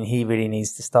 Yeah, I mean, he really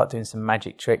needs to start doing some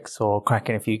magic tricks or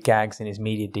cracking a few gags in his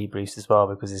media debriefs as well,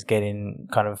 because it's getting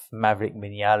kind of Maverick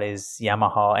Vinales,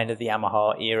 Yamaha, end of the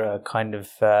Yamaha era kind of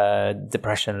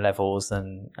depression levels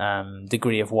and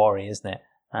degree of worry, isn't it?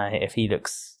 If he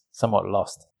looks somewhat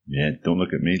lost. Yeah, don't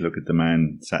look at me. Look at the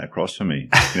man sat across from me.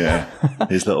 Yeah,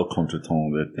 his little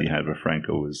contretemps that he had with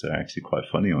Franco was actually quite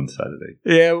funny on Saturday.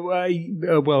 Yeah,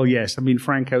 well, yes. I mean,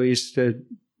 Franco is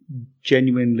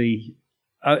genuinely...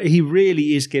 he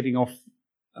really is giving off.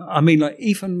 I mean, like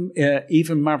even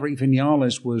Maverick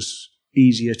Vinales was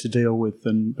easier to deal with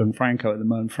than Franco at the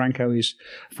moment.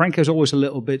 Franco's always a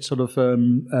little bit sort of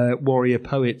warrior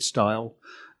poet style.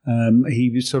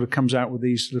 He sort of comes out with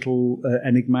these little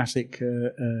enigmatic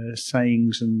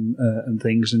sayings and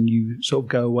things, and you sort of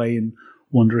go away and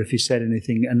wonder if he said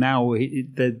anything. And now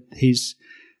his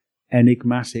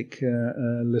enigmatic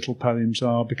little poems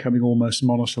are becoming almost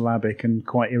monosyllabic and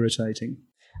quite irritating.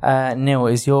 Neil,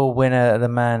 is your winner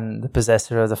the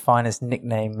possessor of the finest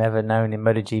nickname ever known in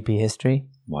MotoGP history?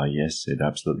 Why, yes, it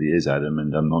absolutely is, Adam,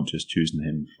 and I'm not just choosing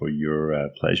him for your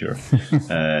pleasure,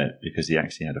 because he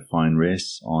actually had a fine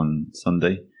race on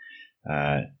Sunday.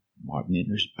 Martin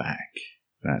Aitner's back.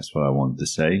 That's what I wanted to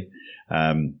say.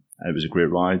 It was a great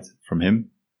ride from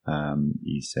him.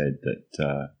 He said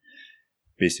that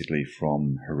basically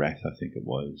from Jerez, I think it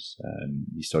was,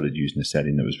 he started using a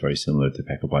setting that was very similar to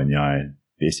Pecco Bagnaia.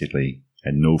 Basically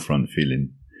had no front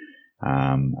feeling,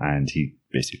 and he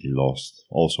basically lost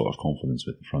all sort of confidence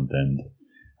with the front end.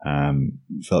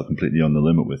 Felt completely on the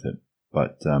limit with it.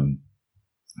 But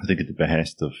I think at the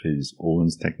behest of his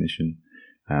Öhlins technician,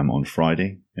 on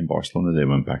Friday in Barcelona, they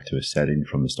went back to a setting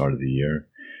from the start of the year,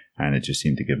 and it just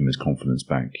seemed to give him his confidence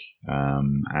back.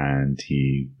 And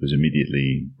he was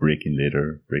immediately braking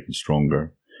later, braking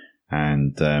stronger,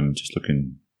 and just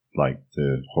looking like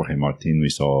the Jorge Martin we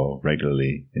saw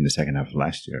regularly in the second half of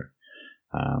last year.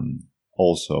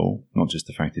 Also, not just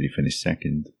the fact that he finished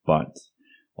second, but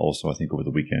also I think over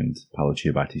the weekend, Paolo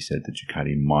Ciabatti said that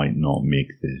Ducati might not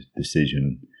make the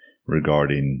decision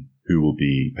regarding who will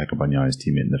be Pecco Bagnaia's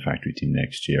teammate in the factory team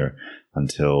next year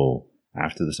until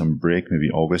after the summer break, maybe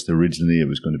August. Originally, it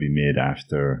was going to be made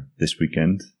after this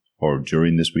weekend or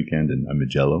during this weekend in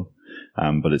Mugello.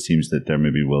 But it seems that they're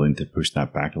maybe willing to push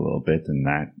that back a little bit, and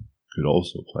that could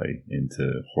also play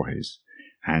into Jorge's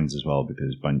hands as well,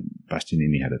 because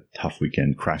Bastianini had a tough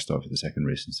weekend, crashed out for the second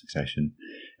race in succession.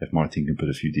 If Martin can put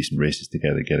a few decent races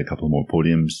together, get a couple more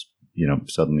podiums,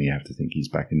 suddenly you have to think he's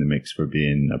back in the mix for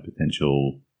being a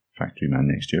potential factory man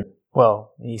next year.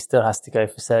 Well, he still has to go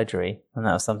for surgery, and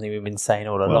that was something we've been saying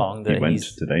all along. He went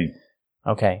today.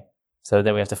 Okay. So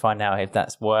then we have to find out if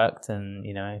that's worked and,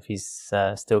 if he's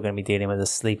still going to be dealing with a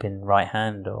sleeping right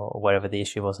hand or whatever the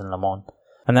issue was in Le Mans.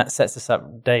 And that sets us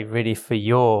up, Dave, really for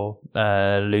your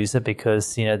loser,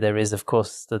 because, there is, of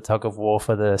course, the tug of war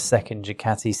for the second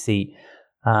Ducati seat,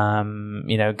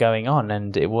 going on.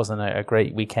 And it wasn't a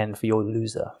great weekend for your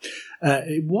loser.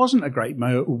 It wasn't a great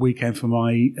weekend for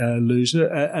my loser.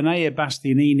 Enea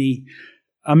Bastianini,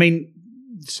 I mean,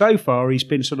 so far he's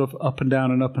been sort of up and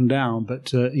down, but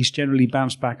he's generally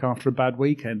bounced back after a bad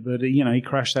weekend. But he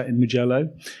crashed out in Mugello.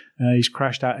 He's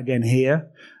crashed out again here.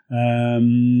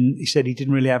 He said he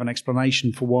didn't really have an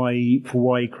explanation for why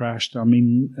he crashed. I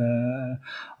mean,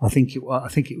 I think it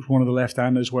was one of the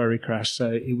left-handers where he crashed.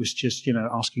 So it was just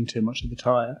asking too much of the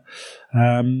tyre.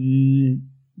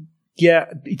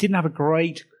 He didn't have a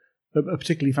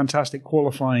particularly fantastic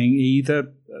qualifying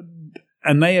either.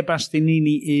 Enea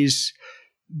Bastianini is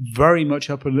very much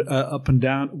up and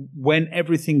down. When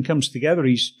everything comes together,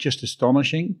 he's just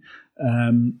astonishing.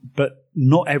 But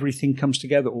not everything comes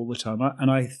together all the time.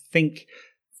 And I think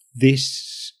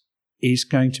this is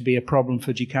going to be a problem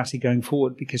for Ducati going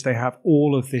forward, because they have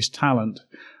all of this talent,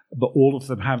 but all of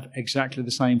them have exactly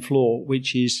the same flaw,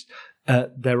 which is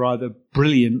they're either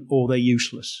brilliant or they're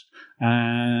useless.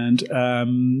 And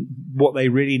what they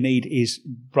really need is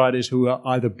riders who are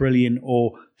either brilliant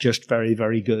or just very,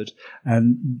 very good.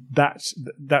 And that's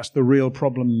the real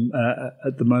problem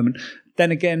at the moment. Then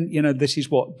again, this is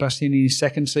Bastianini's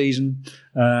second season.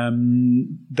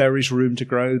 There is room to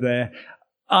grow there.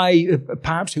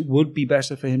 Perhaps it would be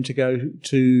better for him to go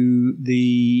to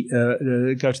the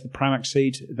Pramac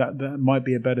seat. That might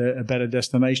be a better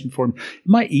destination for him. It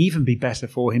might even be better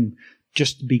for him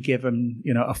just to be given,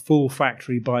 a full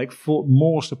factory bike, for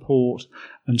more support,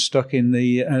 and stuck in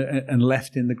and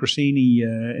left in the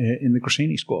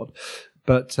Gresini squad.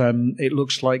 But it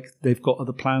looks like they've got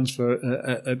other plans for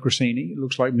Gresini. It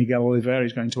looks like Miguel Oliveira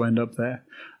is going to end up there.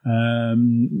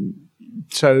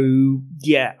 So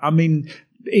yeah, I mean,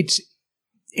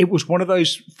 it was one of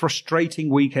those frustrating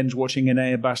weekends watching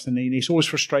Enea Bastianini. It's always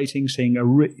frustrating seeing a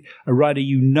rider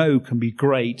can be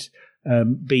great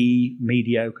be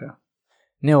mediocre.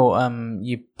 Neil,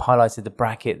 you highlighted the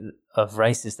bracket of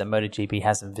races that MotoGP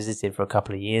hasn't visited for a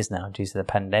couple of years now due to the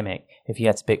pandemic. If you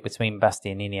had to pick between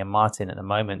Bastianini and Martin at the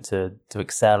moment to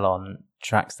excel on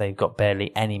tracks they've got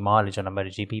barely any mileage on a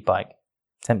MotoGP bike,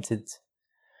 tempted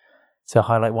to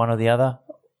highlight one or the other?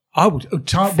 I would.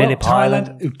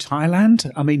 Thailand.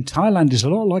 I mean, Thailand is a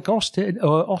lot like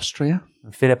Austria.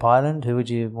 Phillip Island. Who would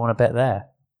you want to bet there?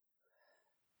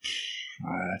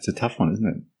 It's a tough one, isn't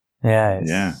it?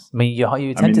 Yeah. I mean,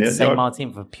 you tempted to say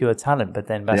Martin for pure talent, but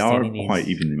then Bastianini they are quite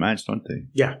evenly matched, aren't they?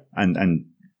 Yeah. And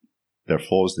their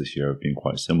flaws this year have been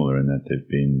quite similar in that they've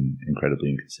been incredibly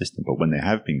inconsistent. But when they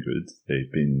have been good,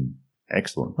 they've been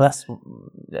excellent. Well, that's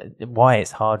why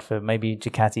it's hard for maybe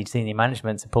Ducati senior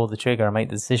management to pull the trigger and make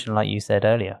the decision, like you said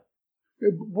earlier.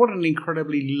 What an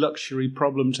incredibly luxury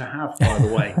problem to have, by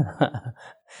the way.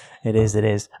 It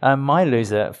is. My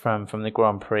loser from the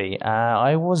Grand Prix,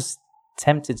 I was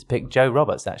tempted to pick Joe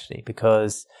Roberts, actually,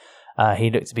 because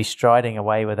he looked to be striding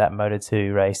away with that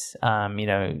Moto2 race.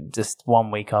 Just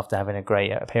 1 week after having a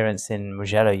great appearance in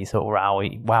Mugello, you thought,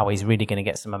 wow, he's really going to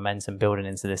get some momentum building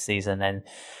into this season. Then,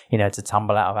 to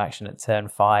tumble out of action at turn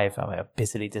 5,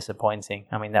 bitterly disappointing.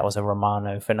 I mean, that was a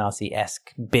Romano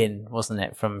Fenati-esque bin, wasn't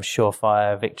it, from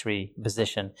surefire victory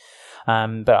position.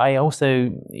 But I also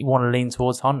want to lean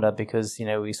towards Honda because,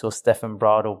 we saw Stefan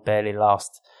Bradl barely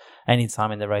last any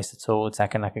time in the race at all.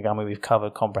 Taka Nakagami we've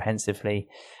covered comprehensively.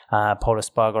 Paul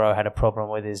Espargaro had a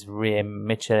problem with his rear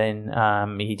Michelin.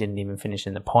 He didn't even finish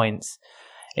in the points.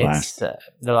 It's the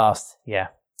last, yeah.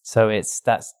 So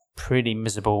that's pretty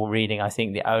miserable reading. I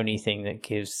think the only thing that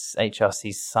gives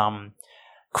HRC some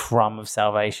crumb of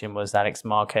salvation was Alex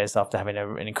Marquez after having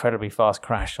an incredibly fast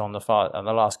crash on the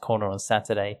last corner on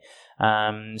Saturday.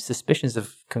 Suspicions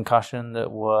of concussion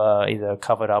that were either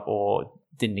covered up or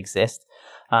didn't exist.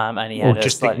 And he had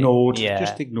ignored.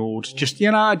 Just,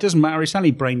 it doesn't matter. It's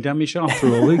only brain damage after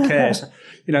all. Who cares?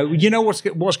 What's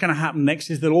going to happen next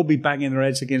is they'll all be banging their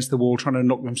heads against the wall trying to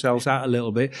knock themselves out a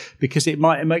little bit because it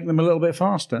might make them a little bit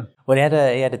faster. Well, he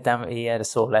had a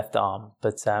sore left arm,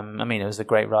 but it was a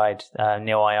great ride.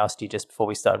 Neil, I asked you just before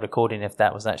we started recording if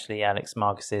that was actually Alex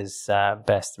Marquez's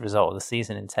best result of the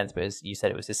season in 10th, but you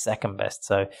said it was his second best.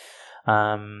 So.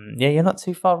 You're not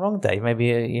too far wrong, Dave.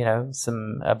 Maybe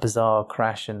a bizarre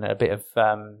crash and a bit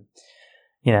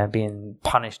of being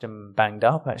punished and banged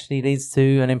up actually leads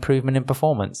to an improvement in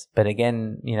performance. But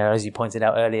again, as you pointed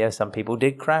out earlier, some people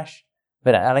did crash,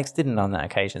 but Alex didn't on that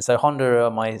occasion. So Honda are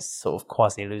my sort of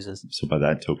quasi losers. So by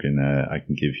that token, I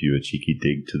can give you a cheeky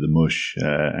dig to the mush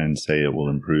and say it will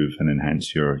improve and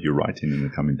enhance your writing in the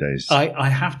coming days. I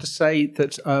have to say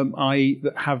that I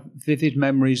have vivid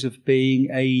memories of being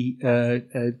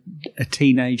a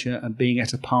teenager and being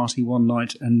at a party one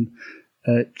night and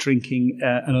drinking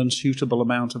an unsuitable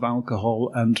amount of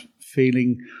alcohol and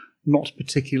feeling not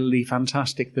particularly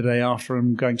fantastic the day after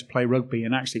I'm going to play rugby.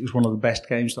 And actually, it was one of the best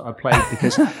games that I played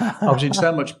because I was in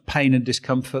so much pain and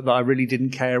discomfort that I really didn't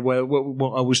care what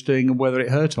I was doing and whether it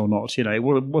hurt or not.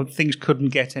 Things couldn't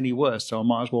get any worse, so I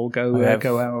might as well go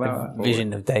out.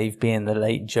 Vision of Dave being the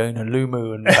late Jonah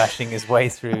Lumu and bashing his way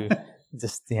through.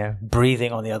 Just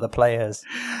breathing on the other players.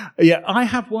 Yeah, I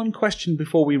have one question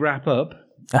before we wrap up.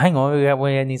 Hang on,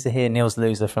 we need to hear Neil's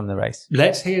loser from the race.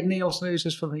 Let's hear Neil's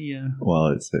losers for the... Well,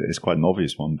 it's quite an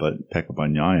obvious one, but Pecco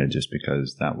Bagnaia, just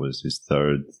because that was his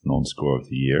third non-score of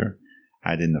the year.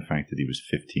 Add in the fact that he was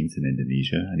 15th in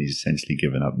Indonesia, and he's essentially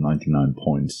given up 99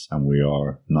 points, and we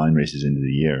are 9 races into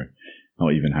the year,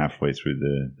 not even halfway through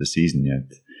the season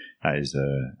yet. That is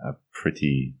a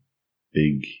pretty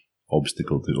big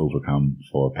obstacle to overcome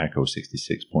for Pecco,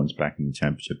 66 points back in the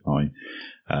championship now.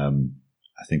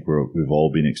 I think we've all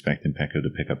been expecting Pecco to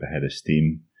pick up a head of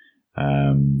steam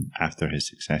after his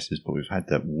successes, but we've had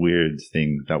that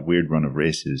weird run of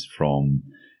races from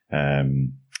Le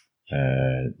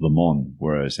Mans,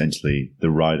 where essentially the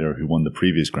rider who won the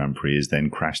previous Grand Prix is then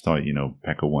crashed out.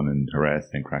 Pecco won in Jerez,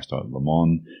 then crashed out at Le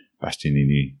Mans.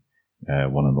 Bastianini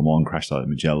won in Le Mans, crashed out at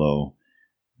Mugello.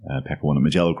 Pecco won it.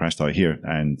 Mugello crashed out here,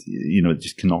 and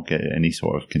just cannot get any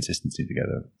sort of consistency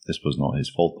together. This was not his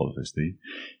fault, obviously.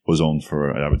 Was on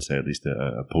for, I would say, at least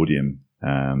a podium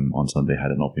on Sunday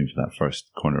had it not been for that first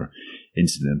corner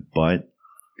incident. But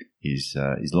he's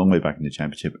a long way back in the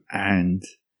championship, and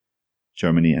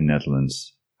Germany and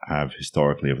Netherlands have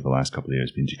historically over the last couple of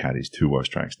years been Ducati's 2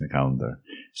 worst tracks in the calendar.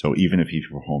 So even if he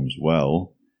performs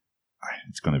well,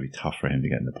 it's going to be tough for him to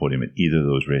get in the podium at either of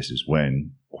those races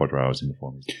when Quartararo's in the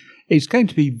form. It's going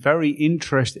to be very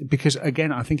interesting because,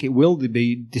 again, I think it will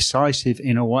be decisive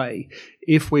in a way.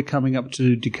 If we're coming up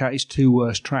to Ducati's 2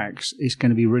 worst tracks, it's going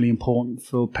to be really important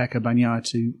for Pecco Bagnaia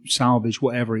to salvage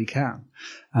whatever he can.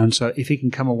 And so if he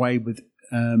can come away with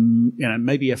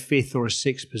maybe a 5th or a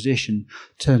 6th position,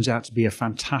 turns out to be a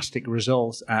fantastic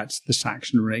result at the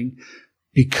Sachsenring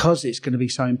because it's going to be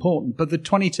so important. But the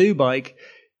 22 bike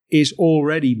is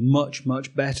already much,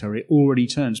 much better. It already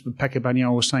turns. But Pecco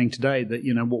Bagnaia was saying today that,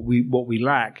 what we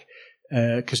lack,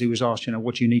 because he was asked,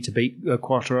 what do you need to beat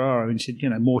Quartararo? And he said,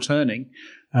 more turning.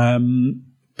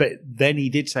 But then he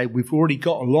did say, we've already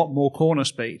got a lot more corner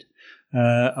speed,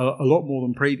 a lot more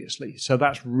than previously. So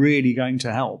that's really going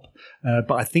to help.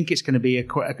 But I think it's going to be a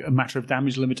matter of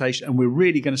damage limitation. And we're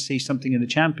really going to see something in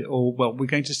the we're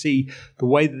going to see the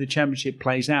way that the championship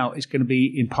plays out is going to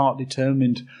be in part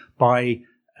determined by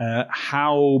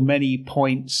how many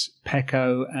points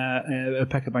Pecco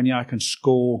Bagnaia can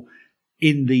score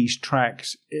in these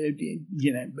tracks,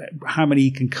 how many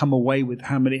he can come away with,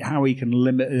 how he can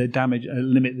limit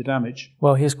the damage.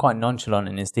 Well, he was quite nonchalant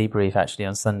in his debrief actually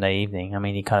on Sunday evening. I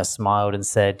mean, he kind of smiled and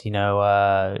said,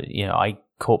 I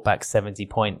caught back 70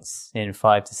 points in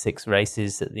 5 to 6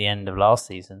 races at the end of last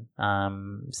season.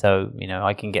 So,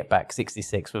 I can get back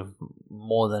 66 with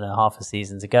more than a half a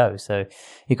season to go. So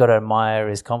you've got to admire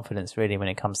his confidence really when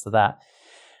it comes to that.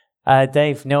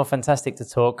 Dave, Neil, fantastic to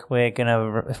talk. We're going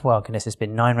to, goodness, it's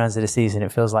been 9 rounds of the season.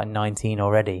 It feels like 19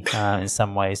 already in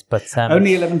some ways. But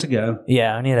only 11 to go.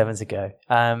 Yeah, only 11 to go.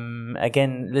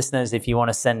 Again, listeners, if you want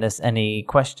to send us any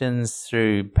questions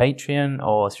through Patreon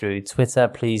or through Twitter,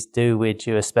 please do. We'll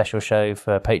do a special show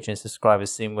for Patreon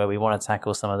subscribers soon where we want to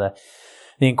tackle some of the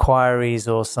inquiries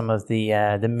or some of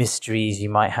the mysteries you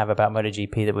might have about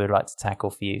MotoGP that we would like to tackle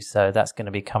for you. So that's going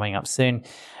to be coming up soon.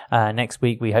 Next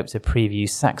week, we hope to preview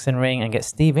Sachsenring and get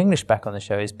Steve English back on the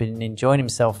show. He's been enjoying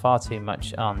himself far too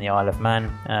much on the Isle of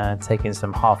Man, taking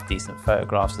some half-decent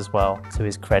photographs as well, to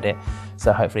his credit.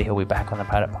 So hopefully he'll be back on the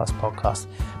Paddock Plus podcast.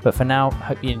 But for now,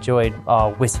 hope you enjoyed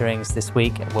our witterings this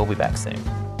week, and we'll be back soon.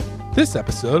 This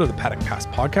episode of the Paddock Pass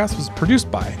podcast was produced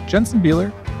by Jensen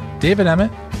Beeler, David Emmett,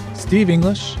 Steve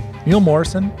English, Neil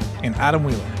Morrison, and Adam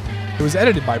Wheeler. It was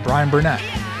edited by Brian Burnett.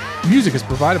 Music is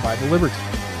provided by The Liberty.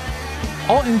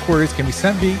 All inquiries can be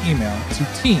sent via email to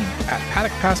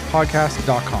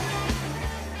team@paddockpasspodcast.com.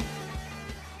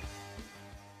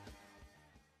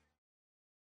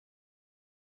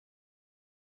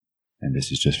 And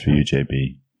this is just for you,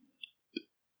 JB.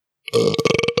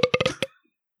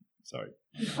 Sorry.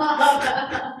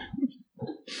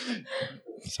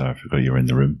 Sorry, I forgot you were in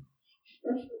the room.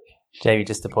 JB,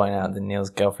 just to point out that Neil's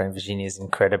girlfriend Virginia is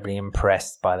incredibly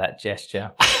impressed by that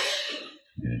gesture.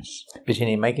 Yes.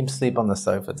 Virginia, make him sleep on the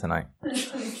sofa tonight.